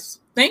 guys.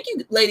 Thank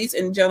you, ladies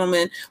and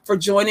gentlemen, for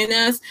joining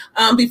us.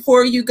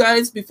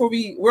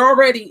 We're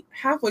already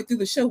halfway through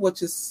the show,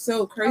 which is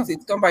so crazy.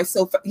 It's going by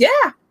so fast.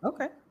 Yeah.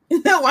 Okay.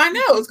 No, I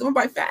know it's going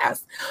by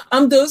fast.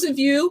 Those of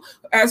you,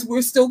 as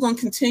we're still going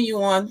to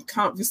continue on,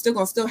 we're still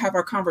going to have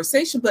our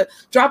conversation, but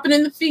drop it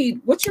in the feed.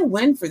 What's your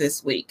win for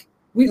this week?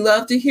 We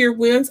love to hear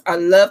wins. I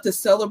love to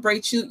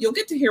celebrate you. You'll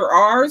get to hear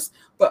ours,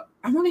 but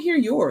I want to hear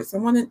yours. I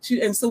want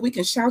to, and so we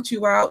can shout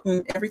you out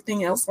and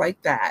everything else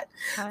like that.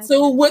 Hi.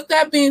 So with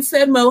that being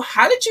said, Mo,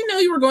 how did you know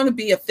you were going to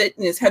be a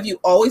fitness? Have you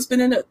always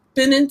been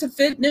into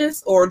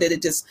fitness, or did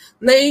it just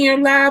lay in your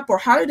lap, or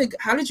how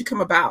did you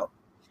come about?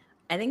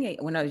 I think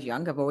when I was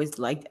young, I've always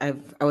liked. I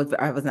was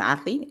an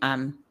athlete.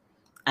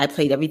 I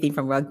played everything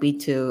from rugby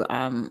to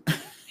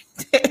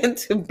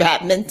to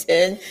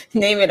badminton,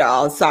 name it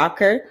all,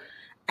 soccer.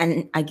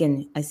 And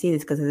again, I say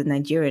this because as a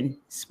Nigerian,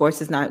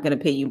 sports is not going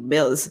to pay you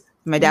bills.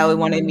 My dad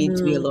wanted me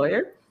to be a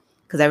lawyer,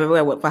 because I remember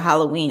I went for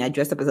Halloween. I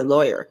dressed up as a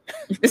lawyer.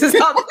 This is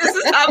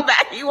how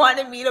bad he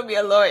wanted me to be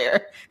a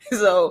lawyer.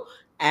 So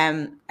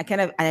I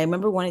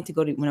remember wanting to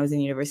go to, when I was in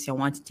university, I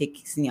wanted to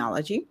take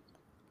sinology.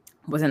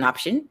 Was an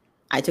option.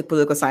 I took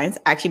political science.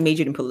 I actually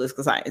majored in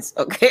political science.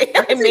 Okay,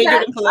 I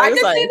majored in political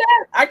science.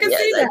 I can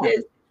see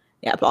that.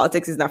 Yeah,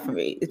 politics is not for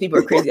me. People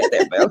are crazy out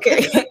there, but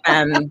okay.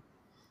 And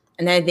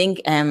I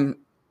think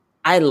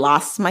I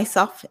lost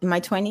myself in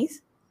my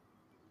 20s.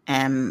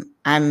 I'm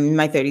in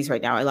my 30s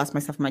right now. I lost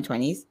myself in my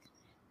 20s,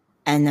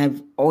 and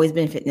I've always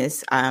been in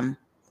fitness.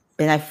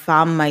 But I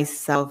found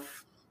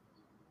myself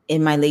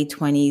in my late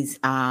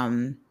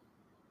 20s,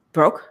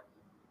 broke,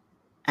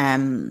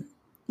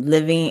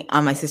 living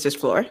on my sister's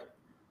floor.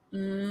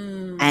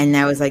 And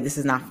I was like, this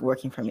is not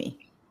working for me.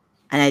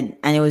 And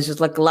it was just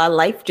like a lot of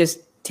life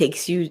just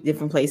takes you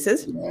different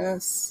places.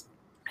 Yes.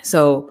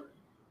 So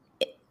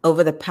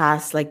over the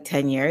past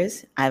 10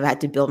 years, I've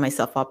had to build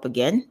myself up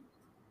again.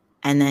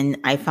 And then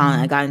I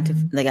found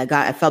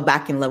I fell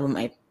back in love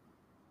with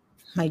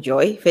my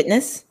joy,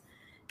 fitness.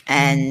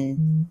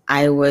 And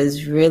I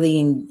was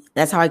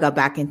that's how I got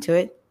back into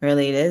it.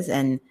 Really it is.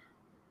 And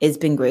it's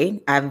been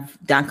great.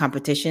 I've done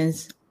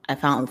competitions. I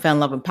fell in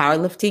love with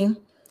powerlifting.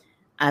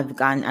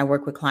 I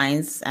work with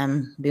clients.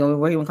 Been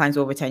working with clients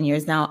over 10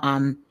 years now.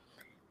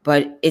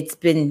 But it's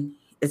been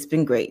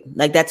great.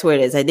 That's where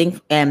it is. I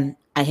think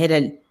I hit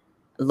a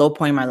low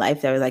point in my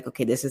life that I was like,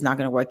 okay, this is not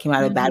going to work. Came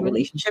out of a bad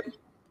relationship.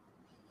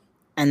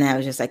 And then I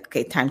was just like,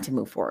 okay, time to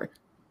move forward.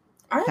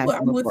 I'm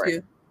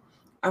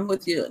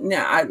with you.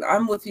 Now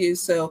I'm with you.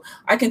 So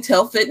I can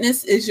tell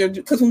fitness is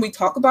because when we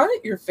talk about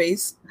it, your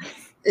face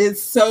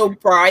is so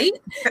bright.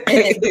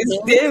 And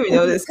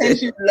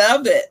because you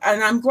love it.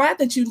 And I'm glad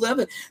that you love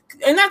it.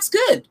 And that's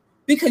good,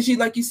 because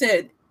like you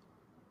said,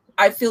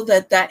 I feel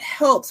that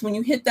helps when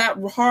you hit that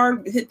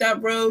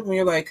road when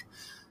you're like,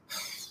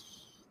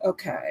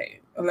 okay,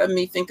 Let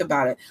me think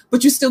about it.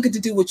 But you still get to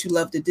do what you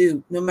love to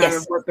do, no matter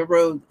Yes. what the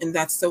road. And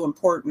that's so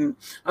important.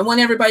 I want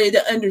everybody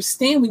to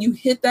understand when you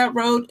hit that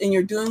road and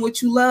you're doing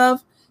what you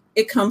love,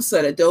 it comes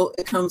at a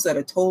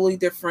totally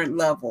different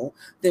level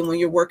than when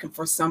you're working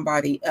for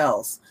somebody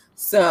else.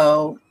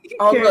 So,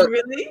 Karen,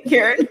 really?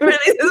 Karen, really?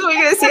 This is what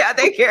you're going to see out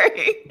there, Karen?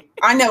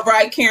 I know,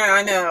 right, Karen?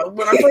 I know.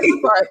 When I first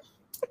was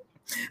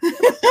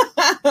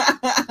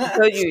I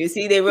told you,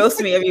 see, they roast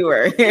me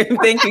everywhere.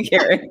 Thank you,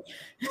 Karen.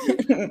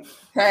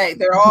 Hey,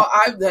 they're all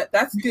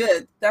that's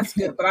good. That's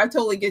good. But I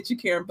totally get you,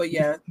 Karen. But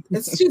yeah,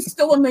 she's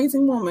still an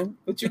amazing woman.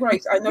 But you're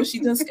right. I know she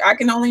does. I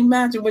can only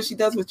imagine what she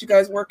does with you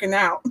guys working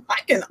out. I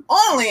can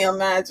only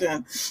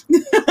imagine.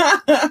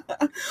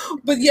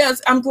 But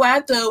yes, I'm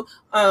glad though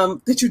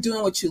that you're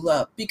doing what you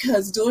love,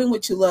 because doing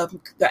what you love,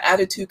 the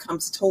attitude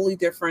comes totally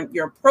different.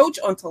 Your approach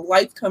onto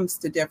life comes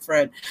to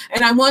different.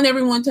 And I want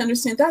everyone to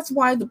understand that's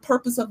why the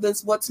purpose of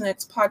this What's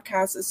Next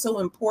podcast is so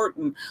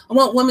important. I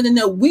want women to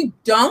know we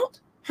don't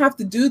have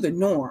to do the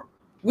norm.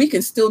 We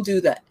can still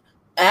do the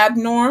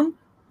abnorm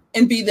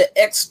and be the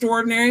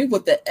extraordinary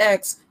with the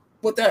X,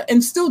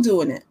 and still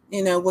doing it,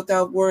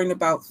 without worrying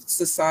about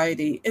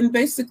society. And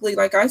basically,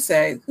 like I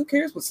say, who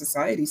cares what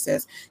society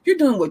says? You're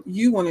doing what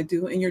you want to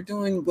do, and you're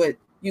doing what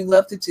you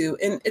love to do,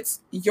 and it's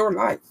your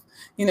life.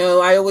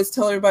 I always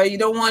tell everybody, you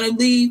don't want to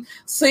leave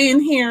sitting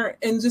here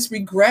and just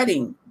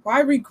regretting. Why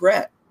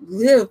regret?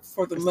 Live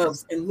for the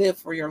most and live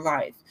for your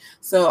life.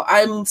 So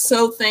I'm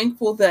so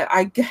thankful that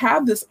I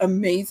have this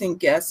amazing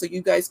guest so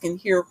you guys can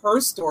hear her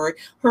story,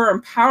 her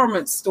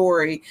empowerment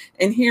story,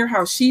 and hear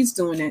how she's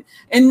doing it.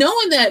 And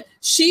knowing that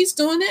she's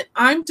doing it,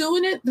 I'm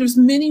doing it, there's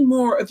many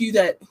more of you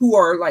who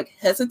are like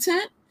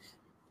hesitant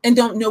and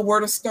don't know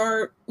where to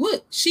start.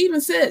 Look, she even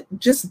said,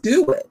 just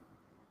do it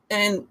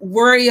and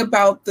worry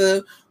about,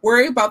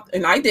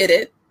 and I did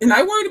it. And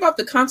I worried about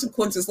the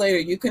consequences later.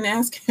 You can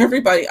ask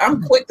everybody.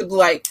 I'm quick to be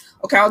like,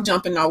 okay, I'll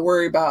jump in and I'll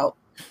worry about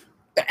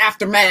the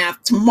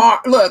aftermath tomorrow.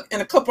 Look, in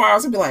a couple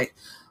hours, I'll be like,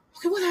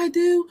 okay, what do I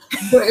do?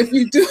 But if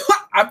you do,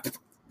 I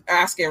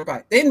ask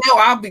everybody. They know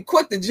I'll be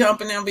quick to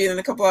jump, and they'll be in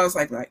a couple hours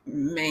like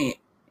man,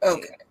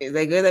 okay.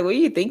 Like, what are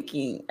you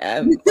thinking?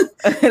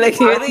 Like,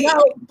 really?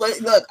 No,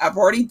 but look, I've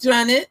already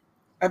done it.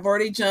 I've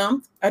already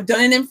jumped. I've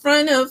done it in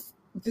front of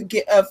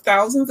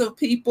thousands of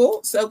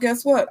people. So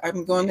guess what?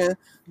 I'm going to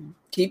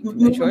keep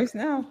moving. No choice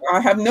now. I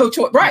have no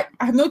choice. Right.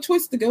 I have no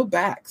choice to go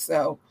back.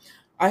 So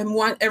I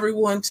want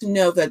everyone to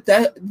know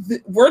that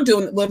we're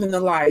living the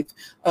life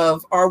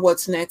of our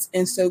what's next.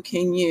 And so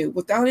can you,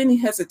 without any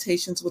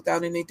hesitations,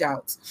 without any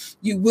doubts.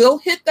 You will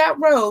hit that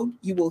road.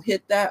 You will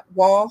hit that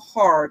wall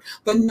hard.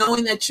 But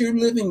knowing that you're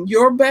living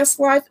your best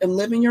life and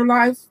living your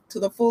life to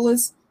the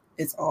fullest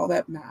is all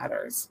that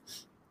matters.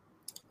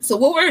 So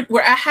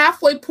we're at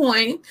halfway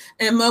point,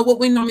 and Mo,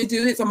 what we normally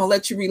do is I'm gonna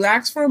let you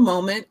relax for a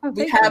moment.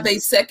 We have a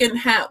second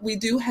half. We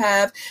do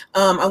have.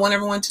 I want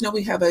everyone to know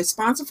we have a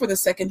sponsor for the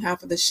second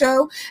half of the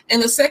show,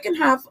 and the second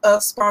half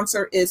of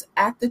sponsor is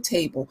At the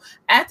Table.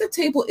 At the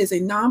Table is a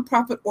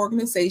nonprofit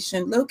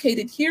organization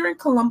located here in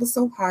Columbus,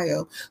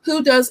 Ohio,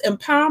 who does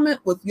empowerment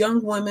with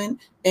young women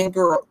and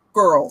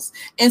girls.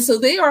 And so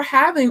they are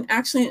having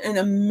actually an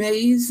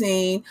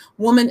amazing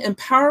woman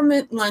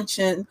empowerment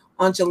luncheon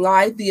on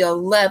July the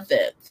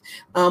 11th.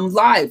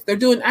 Live. They're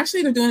doing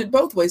it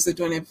both ways. They're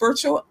doing it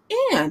virtual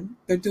and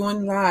they're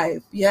doing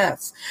live.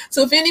 Yes.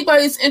 So if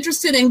anybody's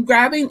interested in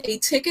grabbing a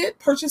ticket,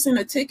 purchasing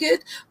a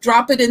ticket,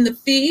 drop it in the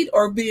feed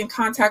or be in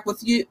contact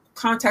with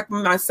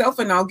myself,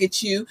 and I'll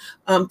get you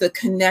the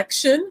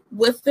connection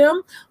with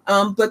them.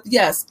 But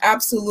yes,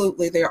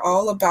 absolutely. They're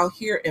all about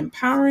here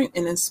empowering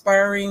and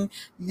inspiring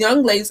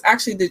young ladies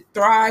actually to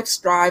thrive,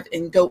 strive,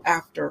 and go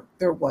after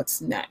their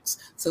what's next.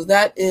 So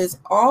that is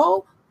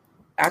all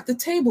At the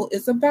Table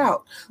is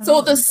about. So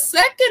the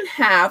second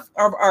half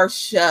of our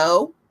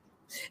show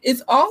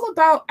is all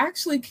about,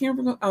 actually,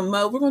 Karen,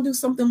 Mo, we're going to do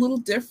something a little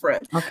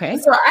different. Okay.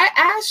 So I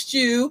asked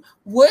you,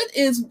 what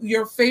is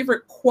your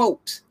favorite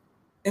quote?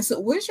 And so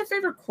what is your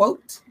favorite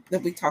quote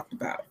that we talked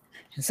about?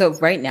 So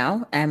right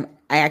now, I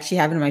actually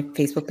have it on my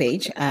Facebook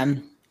page.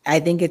 I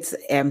think it's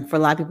for a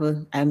lot of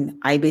people,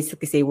 I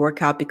basically say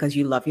work out because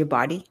you love your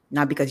body,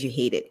 not because you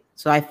hate it.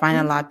 So I find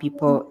a lot of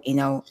people,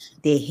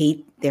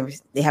 they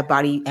have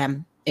body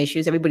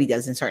issues. Everybody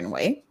does in a certain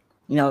way.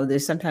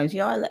 There's sometimes,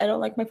 I don't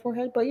like my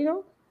forehead, but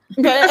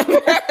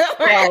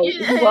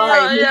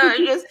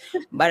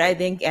but I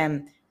think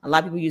a lot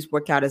of people use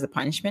workout as a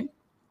punishment.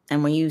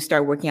 And when you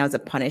start working out as a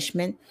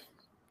punishment,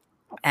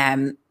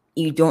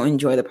 you don't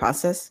enjoy the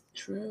process.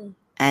 True.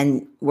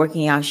 And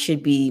working out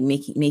should be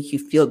make you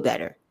feel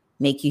better,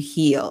 make you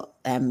heal,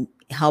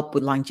 help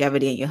with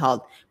longevity in your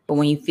health. But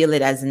when you feel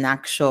it as an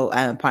actual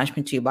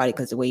punishment to your body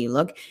because of the way you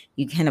look,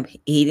 you kind of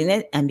hating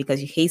it. And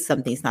because you hate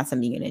something, it's not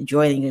something you're going to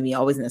enjoy. And you're going to be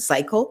always in a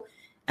cycle.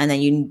 And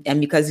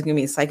because it's going to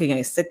be a cycle, you're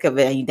going to get sick of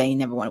it. And then you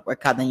never want to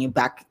work out. Then you're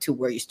back to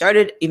where you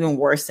started, even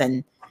worse.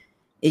 And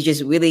it's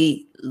just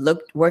really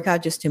work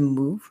out just to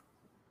move,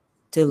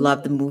 to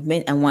love the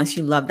movement. And once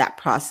you love that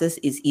process,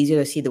 it's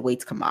easier to see the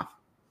weights come off.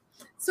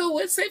 So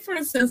let's say, for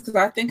instance, because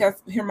I think I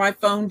hear my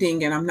phone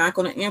ding and I'm not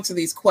going to answer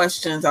these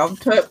questions. I'll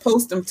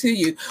post them to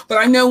you. But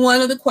I know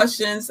one of the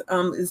questions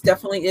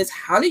is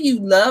how do you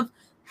love?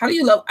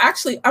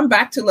 Actually, I'm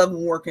back to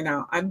loving working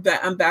out. I'm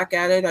back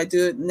at it. I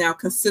do it now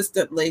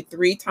consistently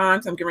 3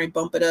 times. I'm getting ready to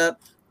bump it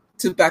up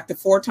to back to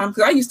 4 times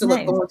because I used to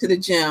love going to the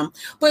gym.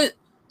 But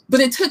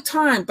it took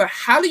time. But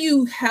how do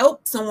you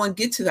help someone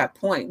get to that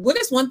point? What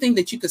is one thing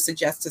that you could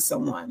suggest to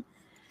someone?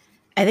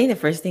 I think the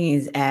first thing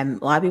is a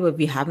lot of people, if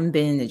you haven't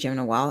been in the gym in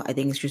a while, I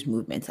think it's just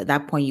movements. At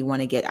that point, you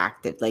want to get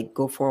active, like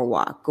go for a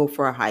walk, go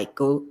for a hike,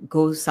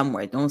 go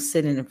somewhere. Don't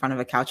sit in front of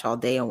a couch all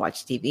day and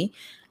watch TV.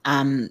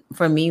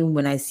 For me,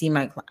 when I see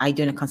I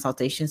do a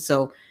consultation.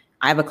 So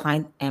I have a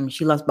client and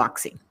she loves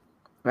boxing,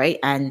 right?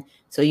 And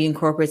so you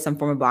incorporate some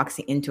form of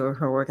boxing into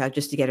her workout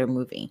just to get her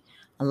moving.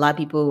 A lot of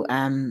people,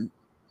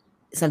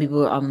 some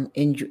people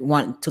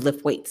want to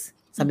lift weights.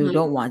 Some people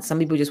don't want. Some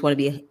people just want to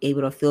be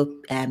able to feel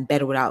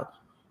better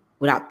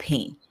without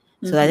pain.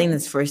 So I think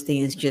this first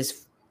thing is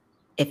just,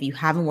 if you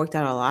haven't worked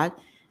out a lot,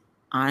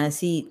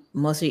 honestly,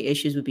 most of your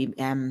issues would be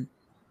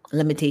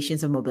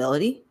limitations of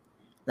mobility.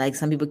 Like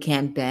some people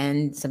can't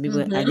bend. Some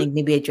people, I think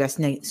maybe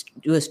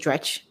do a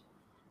stretch.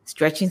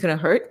 Stretching's going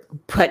to hurt,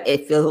 but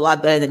it feels a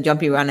lot better than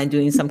jumping around and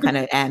doing some kind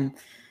of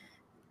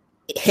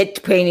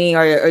hip training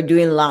or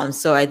doing lumps.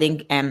 So I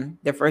think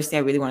the first thing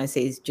I really want to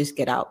say is just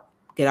get out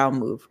and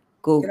move.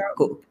 Go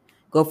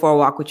for a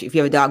walk if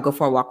you have a dog, go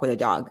for a walk with a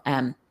dog.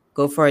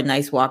 Go for a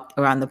nice walk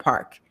around the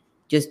park.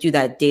 Just do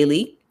that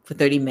daily for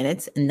 30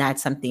 minutes. And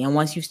that's something. And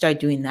once you start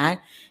doing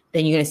that,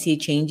 then you're going to see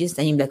changes.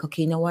 Then you'll be like,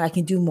 okay, you know what? I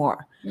can do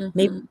more.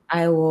 Maybe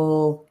I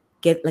will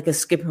get like a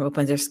skipping rope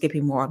and they're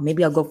skipping more.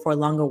 Maybe I'll go for a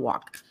longer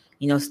walk.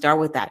 Start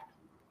with that.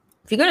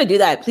 If you're going to do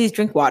that, please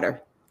drink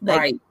water. Like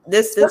right.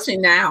 Especially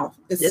now.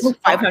 This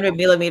 500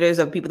 millimeters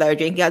of people that are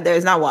drinking out there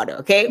is not water,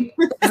 okay?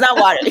 It's not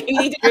water. You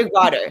need to drink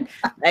water.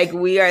 Like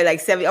we are like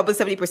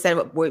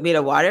 70% made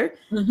of water.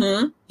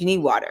 You need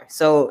water.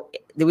 So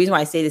the reason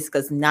why I say this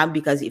is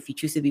because if you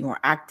choose to be more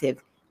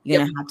active, you're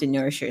going to have to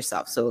nourish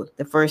yourself. So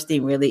the first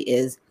thing really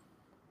is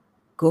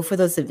go for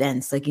those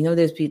events. Like,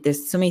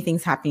 there's so many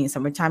things happening in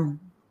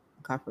summertime.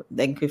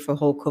 Thank you for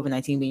whole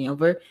COVID-19 being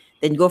over.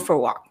 Then go for a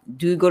walk.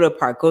 Go to a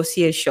park. Go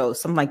see a show.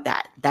 Something like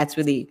that. That's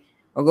really...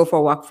 Or go for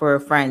a walk for a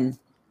friend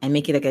and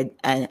make it like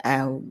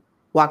a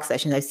walk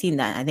session. I've seen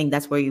that. I think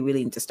that's where you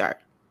really need to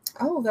start.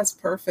 Oh, that's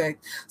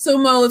perfect. So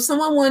Mo, if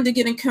someone wanted to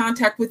get in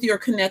contact with you or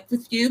connect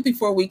with you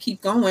before we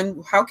keep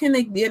going, how can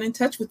they get in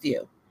touch with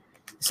you?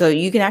 So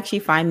you can actually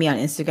find me on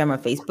Instagram or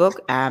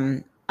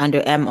Facebook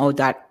under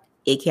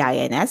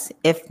mo.akins.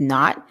 If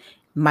not,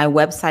 my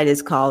website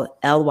is called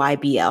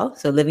LYBL.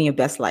 So Living Your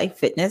Best Life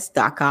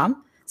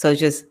Fitness.com. So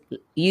just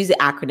use the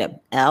acronym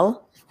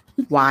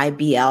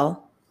LYBL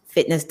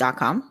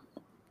fitness.com.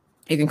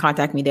 You can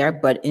contact me there,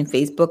 but in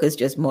Facebook it's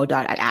just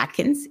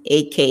mo.atkins,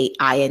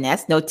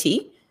 AKINS, no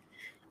T,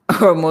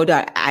 or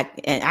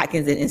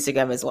mo.atkins in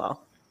Instagram as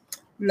well.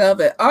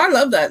 Love it. Oh, I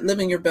love that.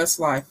 Living your best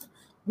life.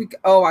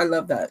 I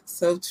love that.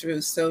 So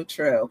true. So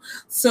true.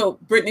 So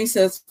Brittany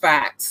says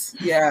facts.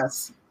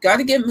 Yes. Got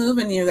to get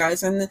moving, you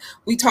guys. And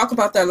we talk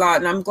about that a lot.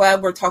 And I'm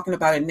glad we're talking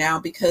about it now,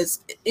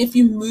 because if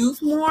you move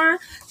more,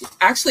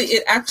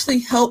 it actually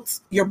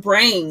helps your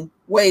brain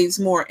waves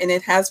more. And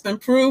it has been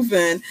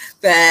proven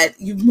that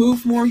you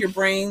move more, your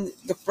brain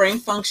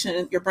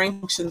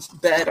functions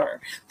better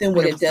than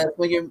what 100%. It does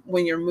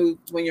when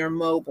you're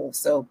mobile.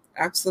 So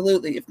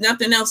absolutely. If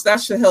nothing else,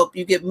 that should help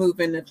you get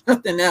moving. If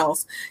nothing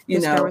else,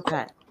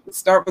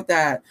 start with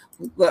that.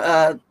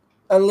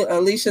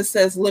 Alicia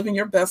says, living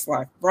your best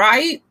life,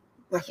 right?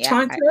 I'm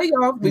trying to tell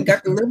y'all, we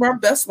got to live our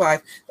best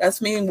life.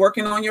 That's meaning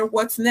working on your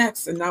what's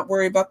next and not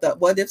worry about the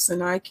what ifs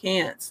and I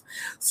can'ts.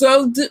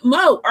 So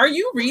Mo, are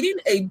you reading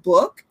a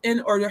book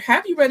or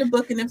have you read a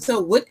book? And if so,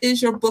 what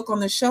is your book on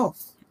the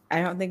shelf?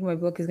 I don't think my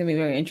book is going to be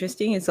very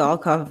interesting. It's all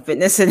called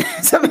fitness and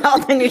some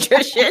health and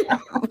nutrition.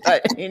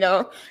 But,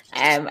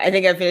 I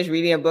think I finished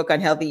reading a book on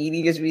healthy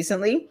eating just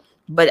recently.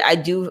 But I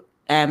do,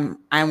 I'm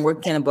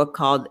working on a book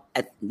called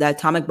The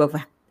Atomic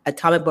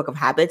Book of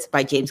Habits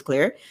by James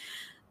Clear.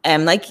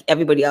 Like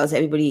everybody else,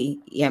 everybody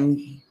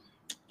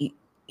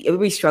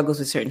struggles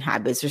with certain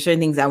habits. There's certain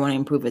things I want to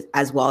improve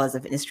as well as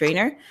a fitness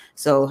trainer.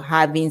 So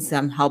having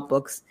some help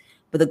books,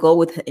 but the goal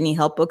with any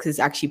help books is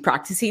actually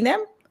practicing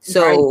them.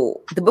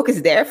 So The book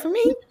is there for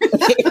me.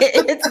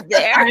 It's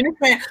there. I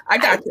understand. I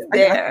got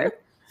you.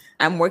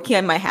 I'm working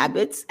on my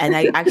habits, and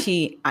I've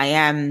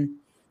gotten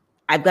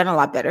a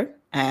lot better.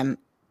 And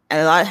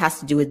a lot has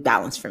to do with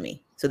balance for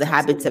me. So the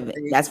habits of it,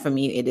 that's for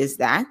me, it is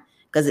that.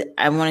 Because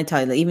I want to tell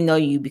you that even though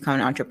you become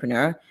an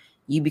entrepreneur,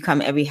 you become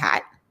every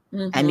hat.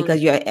 And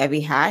because you're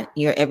every hat,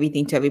 you're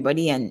everything to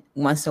everybody. And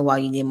once in a while,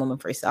 you need a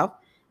moment for yourself.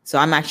 So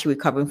I'm actually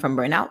recovering from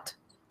burnout.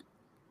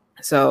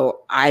 So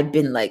I've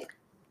been like,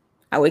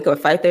 I wake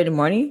up at 5:30 in the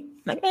morning.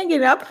 Like, I ain't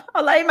getting up.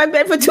 I'll lie in my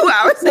bed for 2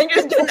 hours and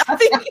just do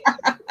nothing.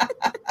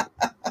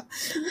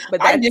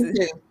 But I get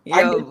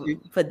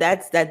you. But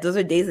those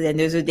are days. And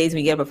those are days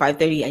when you get up at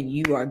 5:30 and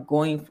you are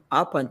going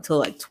up until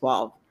like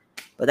 12.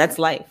 but that's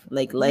life.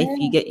 Like life,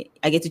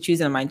 I get to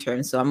choose it on my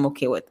terms, so I'm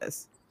okay with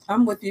this.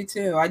 I'm with you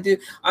too. I do.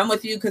 I'm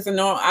with you because I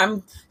know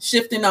I'm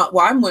shifting up.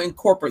 Well, I'm in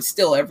corporate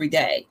still every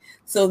day.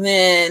 So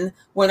then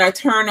when I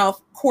turn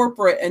off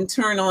corporate and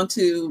turn on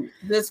to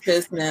this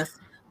business,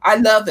 I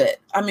love it.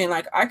 I mean,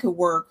 like I could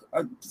work.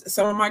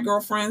 Some of my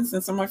girlfriends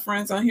and some of my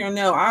friends on here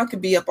know I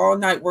could be up all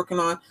night working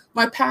on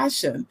my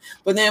passion.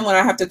 But then when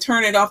I have to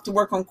turn it off to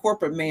work on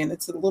corporate, man,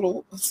 it's a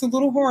little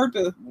hard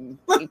to.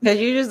 Because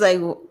you're just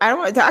like, I don't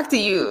want to talk to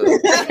you.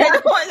 I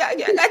don't want to talk to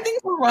you. I got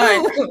things to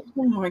Right.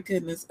 Oh my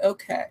goodness.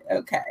 Okay.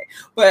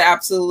 But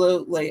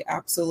absolutely.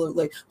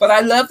 But I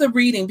love the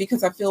reading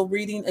because I feel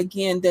reading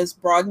again does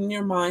broaden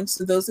your mind.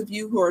 So those of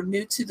you who are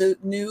new to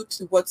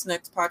What's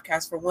Next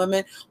podcast for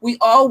women, we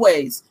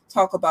always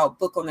talk about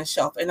book on the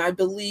shelf. And I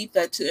believe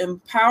that to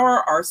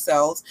empower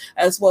ourselves,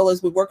 as well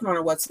as we're working on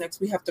our What's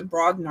Next, we have to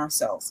broaden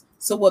ourselves.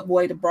 So what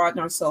way to broaden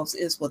ourselves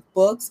is with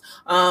books.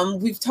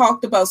 We've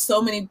talked about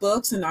so many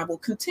books, and I will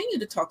continue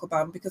to talk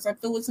about them because I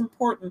feel it's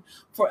important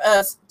for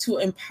us to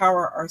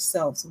empower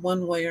ourselves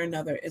one way or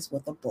another is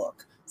with a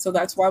book. So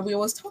that's why we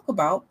always talk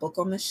about book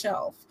on the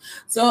shelf.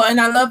 So, and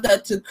I love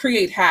that to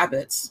create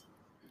habits.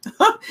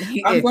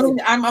 I'm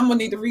gonna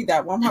need to read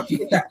that one. I'm gonna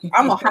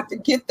have to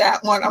get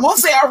that one. I'm gonna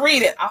say I'll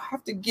read it. I'll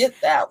have to get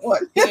that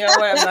one. You know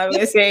what? I'm not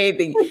gonna say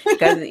anything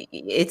because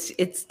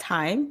it's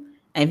time,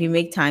 and if you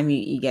make time,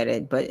 you get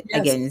it. But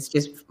again, it's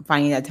just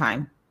finding that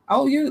time.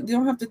 Oh, you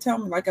don't have to tell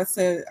me. Like I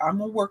said, I'm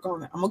gonna work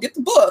on it. I'm gonna get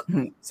the book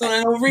so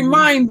that it'll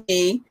remind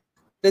me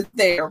that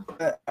there.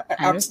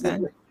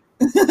 Absolutely.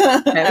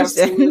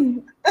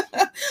 Absolutely.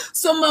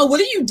 So Mo, what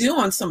do you do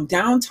on some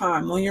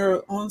downtime when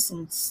you're on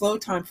some slow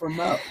time for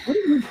Mo? What do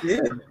you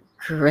do?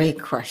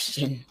 Great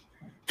question.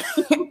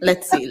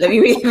 Let's see. Let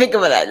me think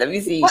about that. Let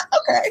me see.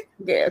 Okay.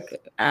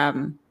 I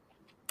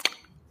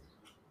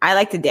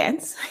like to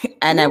dance,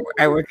 and I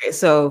work.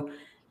 So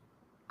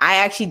I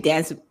actually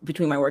dance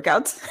between my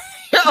workouts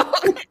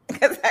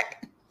because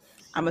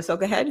I'm a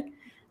soca head.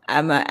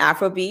 I'm a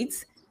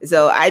Afrobeats,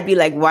 so I'd be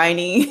like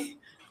whining.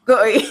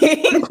 Going.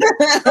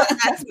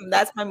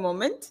 that's my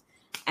moment.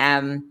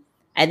 I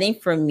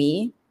think for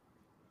me,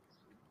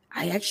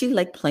 I actually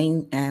like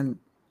playing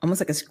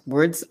almost like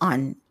words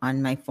on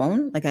my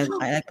phone. Like I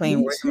like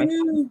playing words on my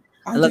phone.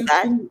 I love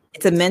that.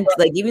 It's a mental,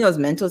 like even though it's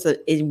mental, so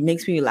it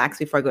makes me relax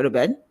before I go to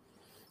bed.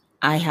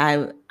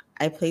 I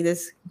play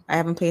this. I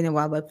haven't played in a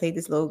while, but I played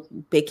this little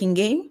baking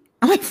game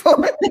on my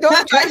phone.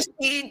 Don't judge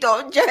me.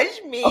 Don't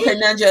judge me. Okay,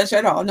 not judge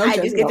at all. No, I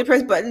just get to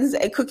press buttons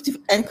and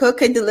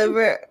cook and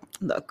deliver.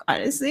 Look,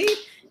 honestly,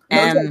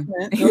 no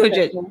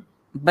judgment.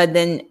 But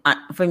then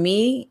for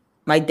me,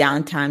 my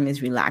downtime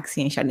is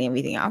relaxing and shutting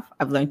everything off.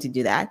 I've learned to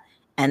do that,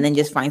 and then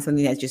just find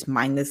something that's just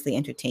mindlessly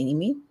entertaining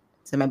me,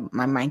 so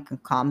my mind can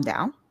calm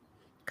down.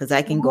 Because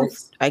I can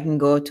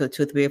go till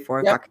 2, 3, or 4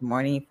 o'clock in the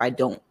morning if I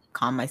don't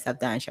calm myself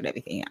down and shut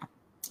everything out.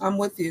 I'm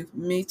with you.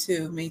 Me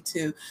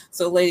too.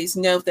 So ladies,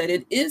 know that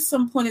it is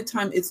some point in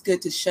time it's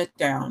good to shut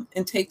down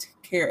and take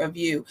care of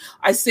you.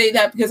 I say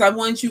that because I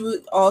want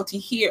you all to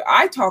hear.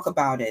 I talk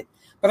about it,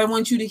 but I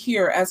want you to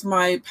hear as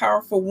my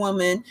powerful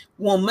woman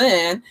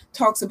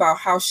talks about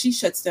how she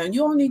shuts down.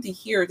 You all need to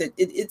hear that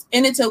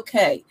it's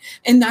okay,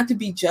 and not to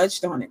be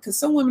judged on it. Because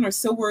some women are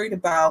so worried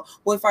about,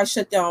 well, if I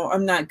shut down,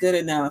 I'm not good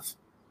enough.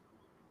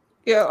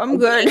 Yeah, I'm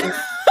good.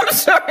 I'm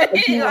sorry.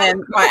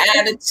 Again, my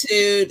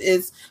attitude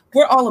is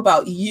we're all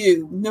about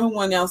you, no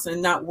one else,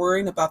 and not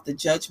worrying about the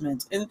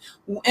judgment.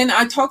 And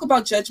I talk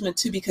about judgment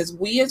too because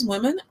we as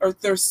women,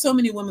 there's so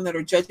many women that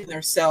are judging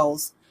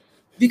themselves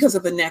because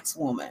of the next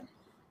woman.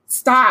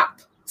 Stop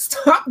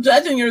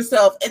judging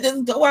yourself and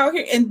just go out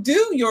here and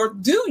do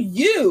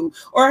you.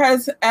 Or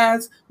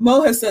as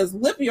Mo has says,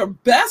 live your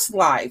best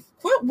life.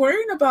 Quit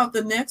worrying about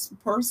the next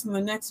person,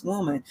 the next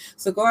woman.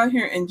 So go out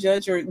here and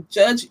judge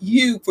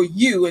you for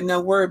you and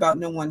not worry about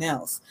no one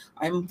else.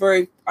 I'm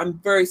very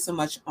so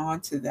much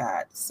on to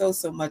that. So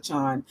much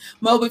on.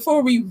 Mo,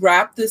 before we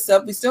wrap this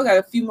up, we still got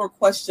a few more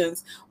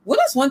questions. What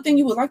is one thing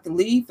you would like to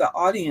leave the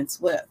audience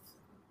with?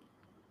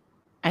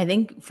 I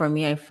think for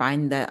me, I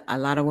find that a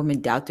lot of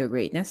women doubt their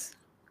greatness.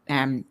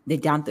 They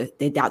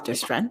doubt their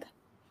strength.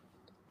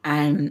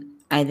 And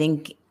I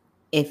think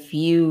if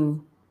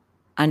you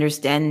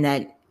understand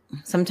that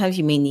sometimes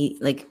you may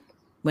need, like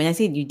when I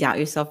say you doubt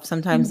yourself,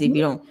 sometimes if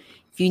you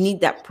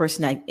need that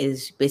person that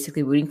is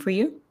basically rooting for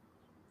you,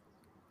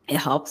 it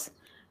helps.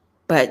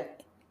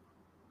 But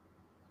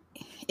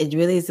it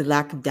really is the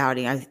lack of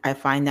doubting. I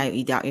find that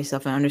you doubt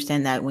yourself and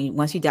understand that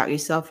once you doubt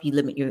yourself, you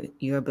limit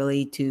your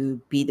ability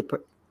to be the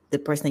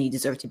person that you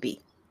deserve to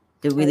be,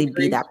 to really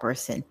be that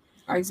person.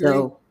 I agree.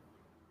 So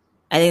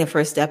I think the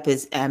first step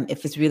is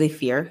if it's really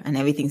fear, and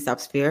everything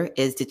stops fear,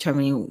 is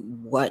determining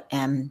what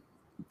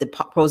the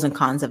pros and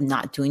cons of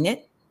not doing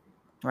it,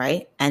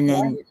 right? And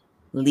then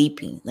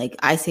leaping. Like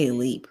I say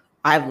leap.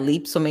 I've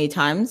leaped so many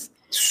times.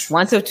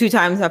 Once or 2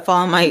 times I've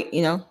fallen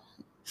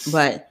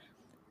but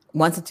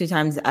once or 2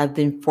 times I've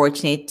been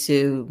fortunate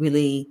to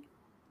really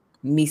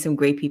meet some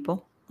great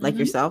people like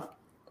yourself.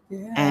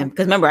 Yeah.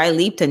 Because remember, I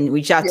leaped and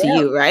reached out to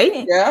you,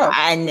 right? Yeah.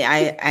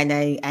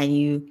 And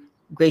you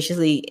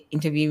graciously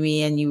interviewed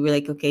me and you were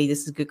like, okay,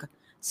 this is good.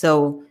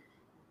 So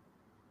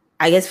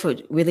I guess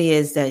what really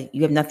is that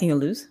you have nothing to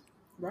lose.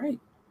 Right.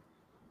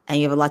 And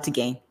you have a lot to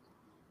gain.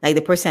 Like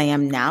the person I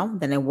am now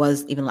than I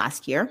was even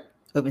last year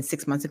or even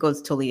 6 months ago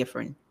is totally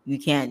different. You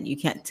can't,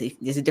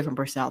 there's a different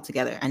person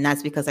altogether. And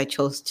that's because I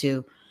chose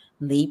to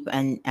leap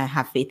and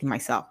have faith in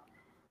myself.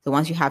 So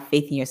once you have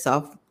faith in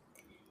yourself,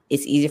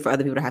 it's easier for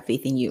other people to have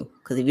faith in you.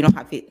 Because if you don't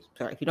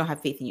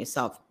have faith in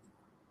yourself,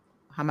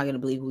 how am I going to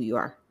believe who you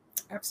are?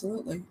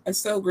 Absolutely. I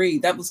so agree.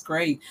 That was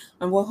great.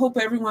 And we'll hope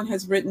everyone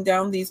has written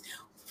down these.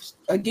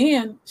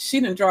 Again, she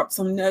done dropped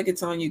some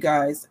nuggets on you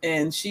guys,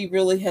 and she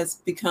really has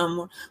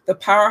become the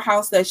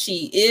powerhouse that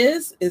she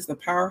is the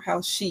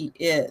powerhouse she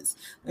is.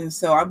 And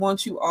so I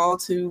want you all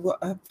to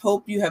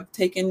hope you have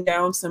taken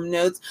down some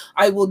notes.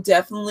 I will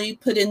definitely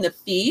put in the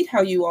feed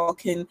how you all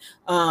can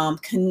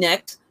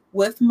connect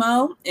with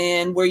Mo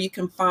and where you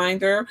can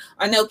find her.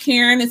 I know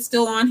Karen is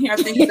still on here. I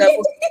think that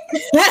was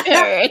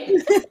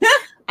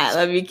I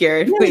love you,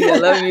 Karen. I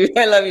love you.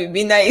 I love you.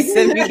 Be nice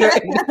and be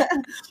good.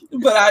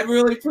 But I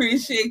really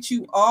appreciate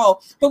you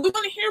all. But we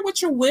want to hear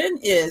what your win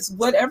is.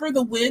 Whatever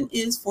the win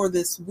is for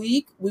this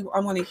week,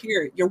 I want to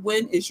hear it. Your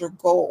win is your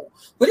goal.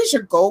 What is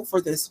your goal for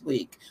this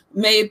week?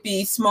 May it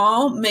be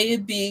small, may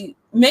you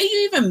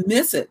even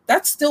miss it.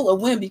 That's still a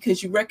win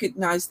because you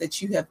recognize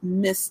that you have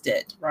missed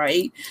it,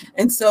 right?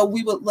 And so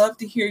we would love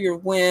to hear your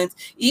wins.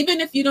 Even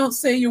if you don't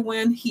say your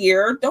win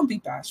here, don't be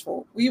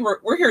bashful.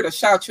 We're here to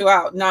shout you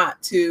out,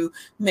 not to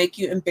make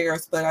you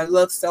embarrassed. But I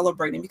love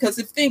celebrating because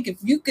if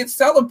you get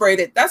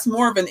celebrated, that's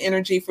more of an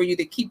energy for you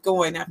to keep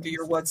going after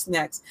your what's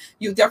next.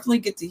 You'll definitely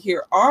get to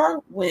hear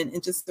our win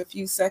in just a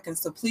few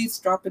seconds. So please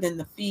drop it in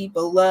the feed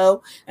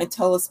below and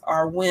tell us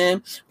our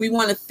win. We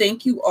want to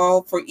thank you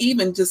all for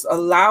even just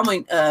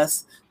allowing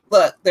us.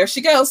 Look, there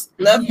she goes.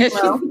 Love you,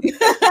 Mo.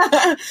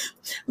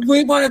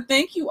 We want to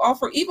thank you all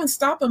for even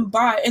stopping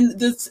by. And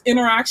this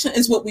interaction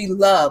is what we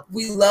love.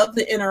 We love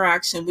the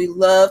interaction. We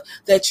love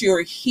that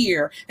you're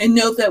here and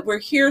know that we're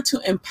here to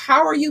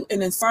empower you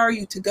and inspire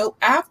you to go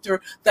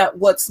after that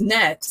what's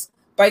next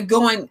by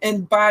going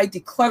and by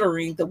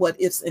decluttering the what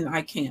ifs and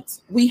I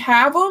can'ts. We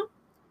have them.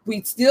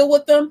 We deal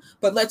with them,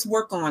 but let's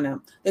work on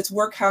them. Let's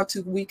work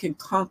we can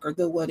conquer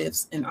the what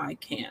ifs and I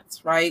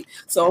can'ts, right?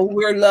 So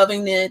we're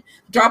loving it.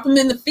 Drop them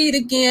in the feed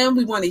again.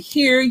 We want to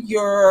hear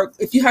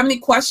if you have any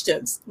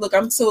questions. Look,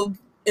 I'm so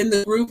in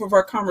the groove of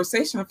our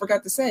conversation. I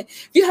forgot to say,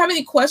 if you have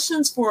any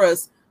questions for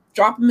us,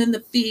 drop them in the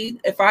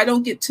feed. If I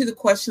don't get to the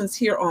questions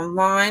here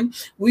online,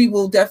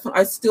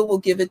 I still will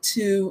give it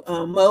to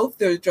Mo.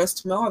 They're addressed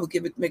to Mo. I will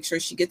make sure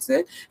she gets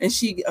it, and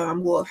she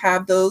will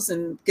have those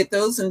and get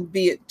those and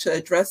be it to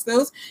address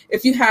those.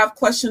 If you have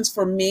questions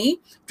for me,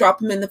 drop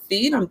them in the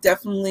feed. I'm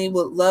definitely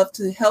would love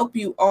to help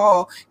you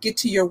all get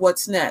to your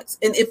what's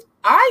next. And if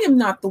I am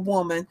not the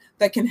woman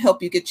that can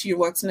help you get to your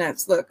what's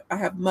next, look, I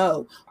have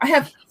Mo. I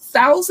have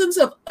thousands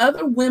of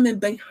other women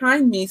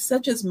behind me,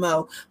 such as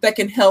Mo, that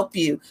can help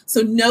you.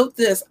 So note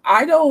this,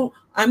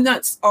 I'm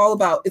not all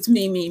about it's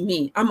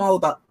me. I'm all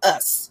about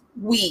us,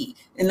 we.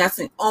 And that's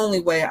the only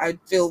way I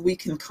feel we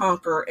can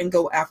conquer and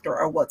go after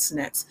our what's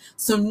next.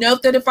 So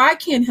note that if I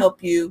can't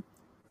help you,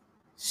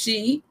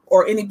 she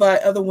or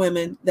anybody, other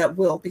women that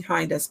will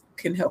behind us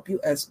can help you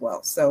as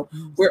well. So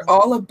we're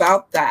all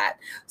about that.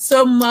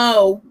 So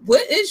Mo,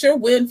 what is your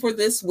win for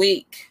this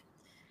week?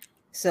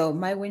 So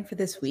my win for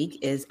this week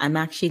is I'm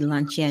actually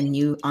launching a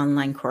new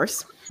online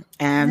course.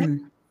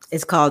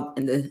 It's called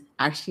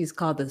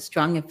the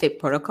Strong and Fit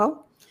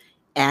Protocol.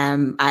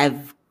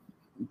 I've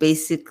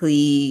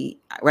basically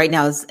right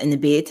now is in the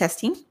beta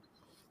testing.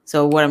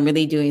 So what I'm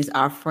really doing is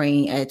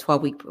offering a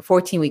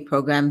 14-week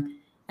program.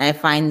 And I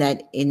find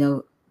that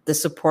the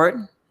support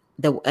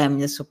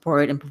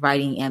and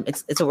providing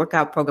it's a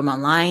workout program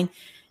online.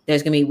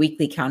 There's going to be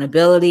weekly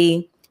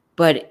accountability,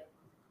 but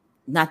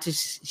not to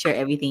share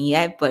everything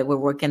yet, but we're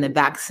working on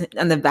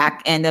the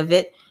back end of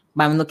it.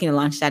 But I'm looking to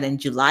launch that in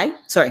July.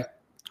 Sorry,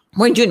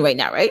 we're in June right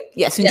now, right?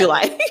 Yes,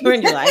 July. We're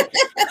in July.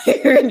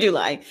 We're in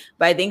July.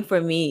 But I think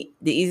for me,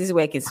 the easiest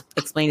way I can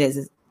explain it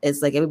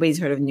is like everybody's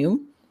heard of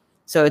Noom.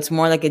 So it's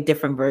more like a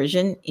different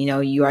version.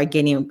 You are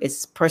getting,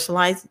 it's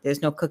personalized.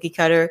 There's no cookie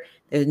cutter.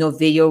 There's no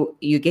video.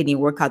 You're getting a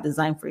workout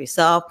design for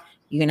yourself.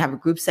 You're going to have a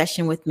group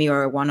session with me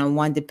or a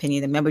one-on-one, depending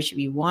on the membership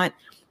you want.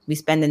 We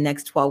spend the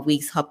next 12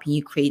 weeks helping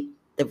you create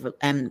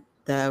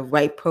the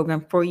right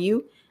program for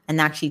you and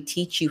actually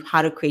teach you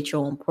how to create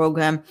your own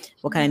program,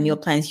 what kind of meal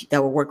plans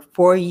that will work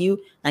for you,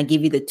 and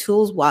give you the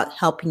tools while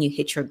helping you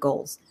hit your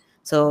goals.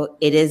 So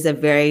it is a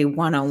very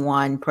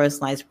one-on-one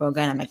personalized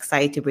program. I'm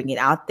excited to bring it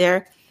out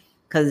there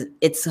because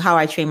it's how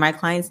I train my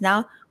clients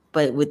now.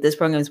 But with this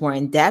program, it's more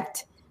in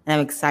depth, and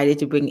I'm excited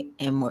to bring it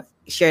and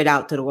share it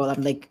out to the world.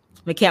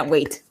 I can't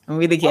wait. I'm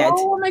really can't.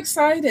 Oh, I'm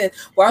excited.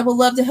 Well, I would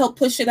love to help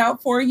push it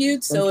out for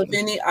you. So Thank if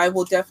any, I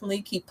will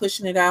definitely keep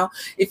pushing it out.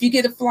 If you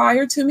get a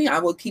flyer to me, I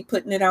will keep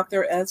putting it out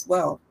there as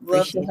well.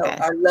 Love to Appreciate help.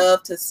 that. I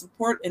love to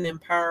support and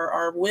empower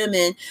our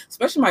women,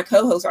 especially my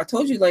co-hosts. I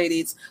told you,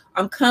 ladies,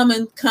 I'm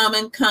coming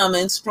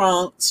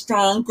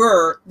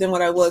stronger than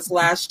what I was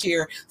last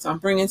year. So I'm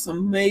bringing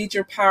some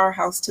major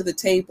powerhouse to the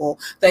table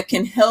that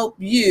can help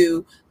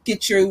you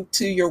get you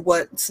to your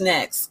what's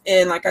next.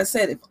 And like I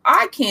said, if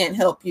I can't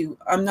help you,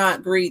 I'm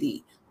not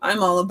greedy.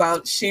 I'm all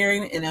about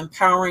sharing and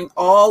empowering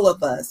all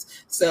of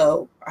us.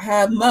 So I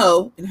have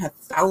Mo and have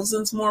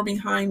thousands more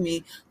behind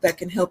me that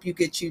can help you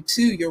get you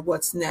to your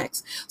what's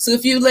next. So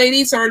if you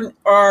ladies are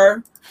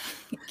Karen,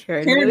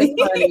 Karen really?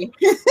 is funny.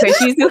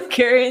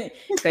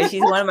 Because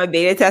she's one of my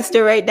beta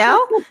tester right now.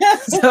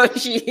 So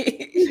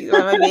she's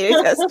one of my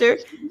beta tester.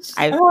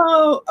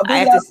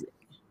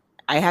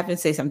 I have to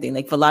say something.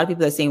 Like, for a lot of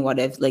people that are saying what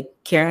if, like,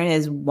 Karen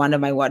is one of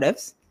my what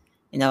ifs.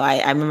 You know,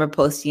 I remember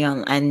posting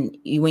on, and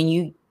when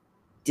you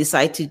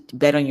decide to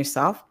bet on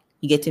yourself,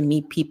 you get to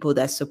meet people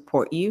that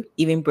support you.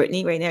 Even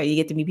Brittany right now, you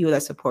get to meet people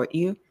that support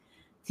you,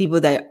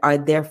 people that are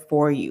there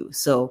for you.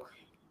 So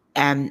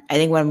I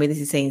think what I'm really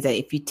saying is that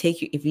if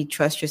you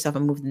trust yourself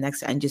and move to the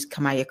next and just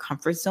come out of your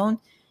comfort zone,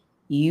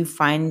 you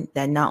find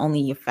that not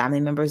only your family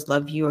members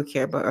love you or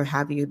care about or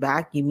have your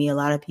back, you meet a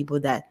lot of people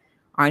that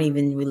aren't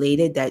even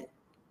related, that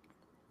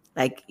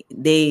like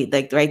they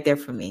like right there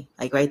for me,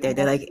 like right there.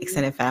 They're like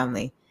extended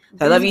family.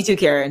 So I love you too,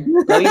 Karen.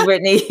 Love you,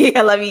 Brittany.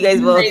 I love you guys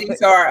both.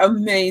 Ladies are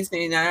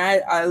amazing.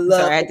 I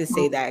love. Sorry, I had to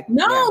say that.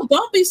 No, Yeah.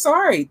 Don't be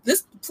sorry.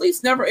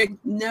 Please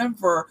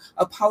never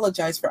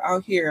apologize for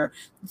out here.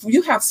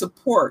 You have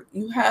support.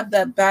 You have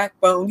that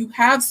backbone. You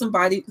have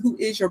somebody who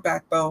is your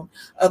backbone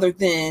other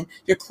than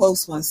your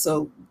close ones.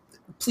 So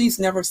please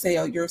never say,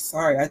 oh, you're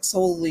sorry. I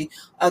totally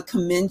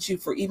commend you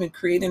for even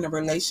creating a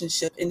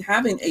relationship and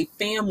having a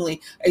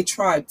family, a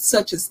tribe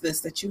such as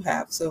this that you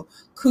have. So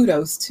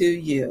kudos to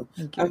you.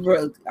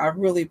 I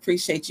really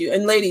appreciate you.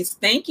 And ladies,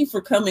 thank you for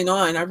coming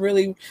on.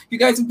 You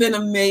guys have been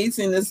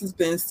amazing. This has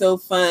been so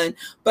fun.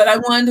 But I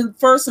wanted to,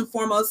 first and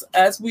foremost,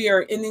 as we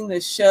are ending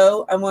the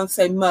show, I want to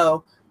say,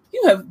 Mo,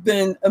 you have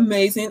been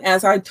amazing.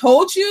 As I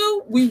told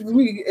you,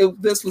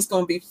 this was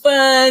going to be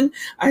fun.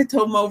 I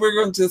told Mo we're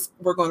going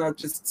to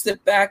just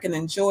sit back and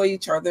enjoy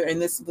each other,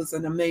 and this was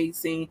an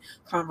amazing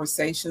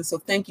conversation. So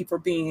thank you for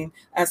being,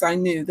 as I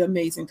knew, the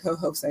amazing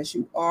co-host as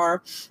you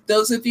are.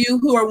 Those of you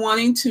who are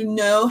wanting to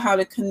know how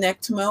to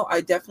connect to Mo,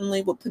 I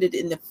definitely will put it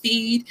in the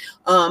feed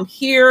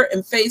here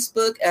in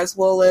Facebook as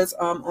well as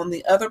on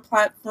the other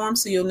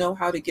platforms, so you'll know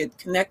how to get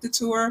connected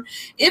to her.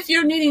 If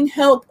you're needing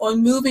help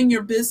on moving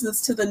your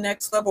business to the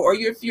next level, or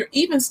if you're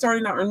even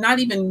starting out or not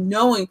even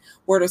knowing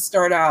where to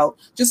start out,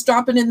 just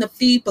drop it in the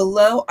feed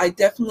below. I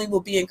definitely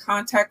will be in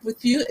contact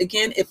with you.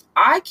 Again, if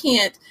I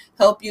can't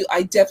help you,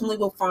 I definitely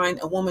will find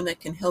a woman that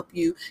can help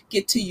you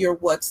get to your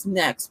what's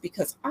next,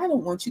 because I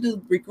don't want you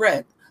to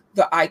regret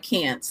the I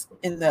can'ts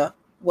and the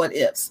what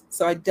ifs.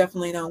 So I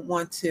definitely don't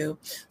want to.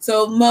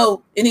 So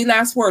Mo, any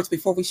last words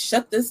before we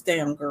shut this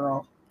down,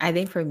 girl? I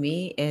think for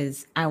me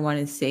is, I want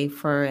to say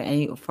for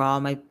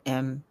all my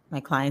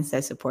clients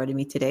that supported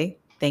me today,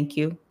 thank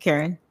you,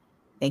 Karen.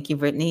 Thank you,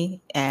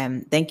 Brittany.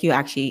 Thank you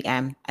actually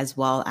as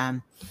well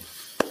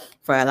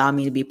for allowing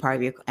me to be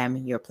part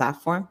of your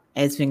platform.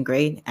 It's been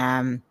great.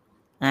 And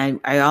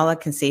all I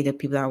can say to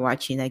people that are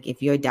watching, like,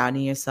 if you're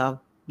doubting yourself,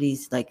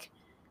 please, like,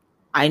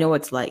 I know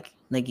what's like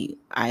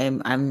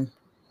I'm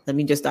let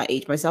me just not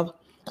age myself.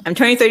 I'm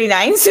turning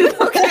 39 soon.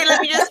 Okay,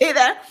 let me just say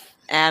that.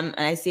 And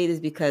I say this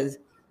because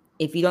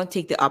if you don't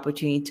take the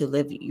opportunity to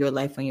live your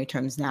life on your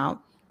terms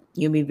now,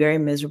 you'll be very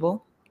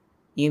miserable.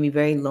 You'll be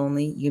very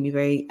lonely. You'll be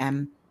very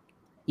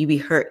you'll be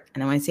hurt.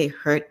 And when I say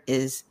hurt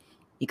is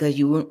because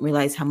you won't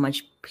realize how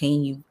much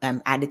pain you've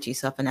added to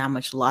yourself and how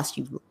much loss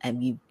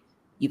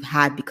you've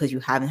had because you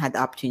haven't had the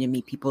opportunity to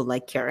meet people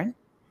like Karen,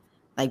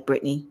 like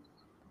Brittany,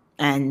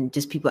 and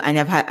just people. And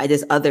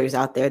there's others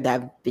out there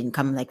that have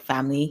become like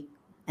family,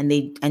 and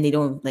they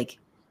don't, like,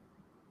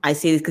 I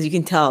say this because you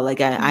can tell,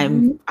 like, I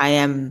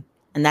am,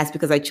 and that's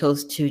because I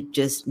chose to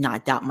just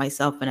not doubt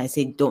myself. And I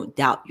say, don't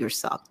doubt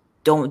yourself.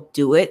 Don't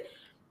do it,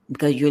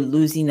 because you're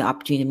losing the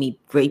opportunity to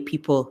meet great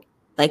people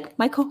like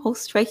my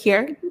co-host right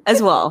here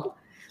as well.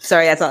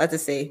 Sorry, that's all I have to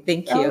say.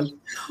 Thank you.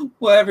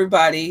 Well,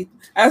 everybody,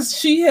 as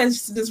she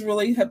has just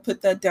really have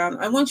put that down,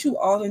 I want you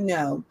all to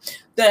know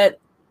that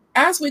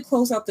as we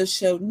close out the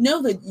show,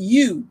 know that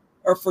you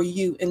are for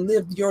you and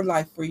live your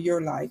life for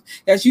your life.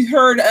 As you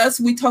heard us,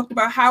 we talked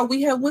about how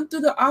we have went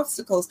through the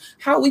obstacles,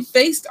 how we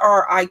faced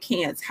our I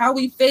can'ts, how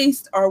we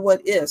faced our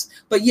what ifs,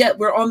 but yet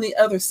we're on the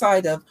other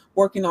side of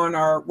working on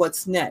our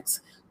what's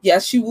next.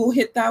 Yes, you will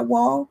hit that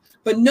wall,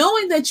 but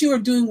knowing that you are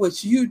doing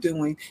what you're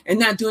doing and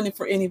not doing it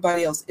for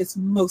anybody else, it's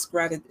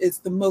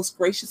the most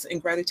gracious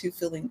and gratitude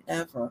feeling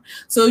ever.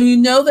 So you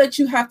know that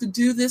you have to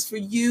do this for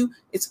you.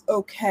 It's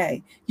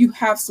okay. You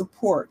have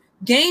support.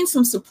 Gain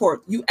some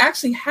support. You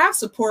actually have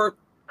support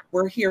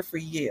we're here for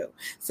you.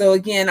 So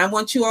again, I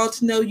want you all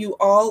to know you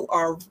all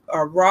are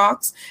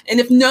rocks. And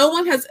if no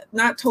one has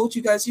not told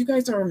you guys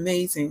are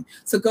amazing.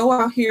 So go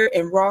out here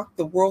and rock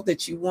the world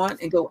that you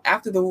want and go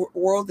after the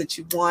world that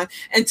you want.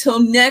 Until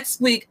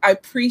next week, I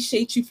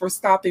appreciate you for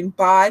stopping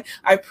by.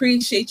 I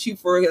appreciate you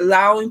for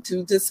allowing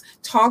to just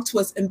talk to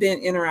us and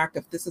being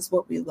interactive. This is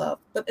what we love.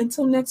 But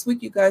until next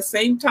week, you guys,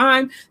 same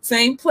time,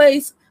 same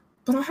place.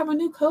 But I'll have a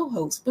new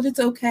co-host, but it's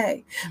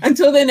okay.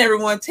 Until then,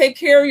 everyone, take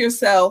care of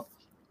yourself.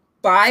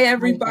 Bye,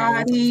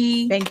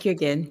 everybody. Thank you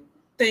again.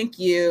 Thank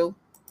you.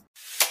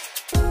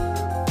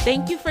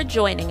 Thank you for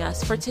joining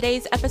us for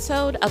today's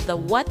episode of the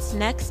What's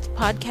Next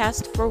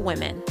podcast for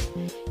women.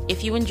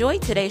 If you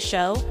enjoyed today's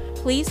show,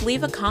 please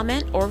leave a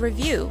comment or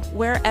review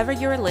wherever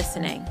you're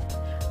listening.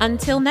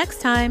 Until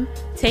next time,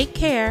 take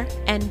care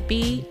and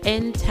be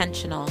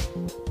intentional.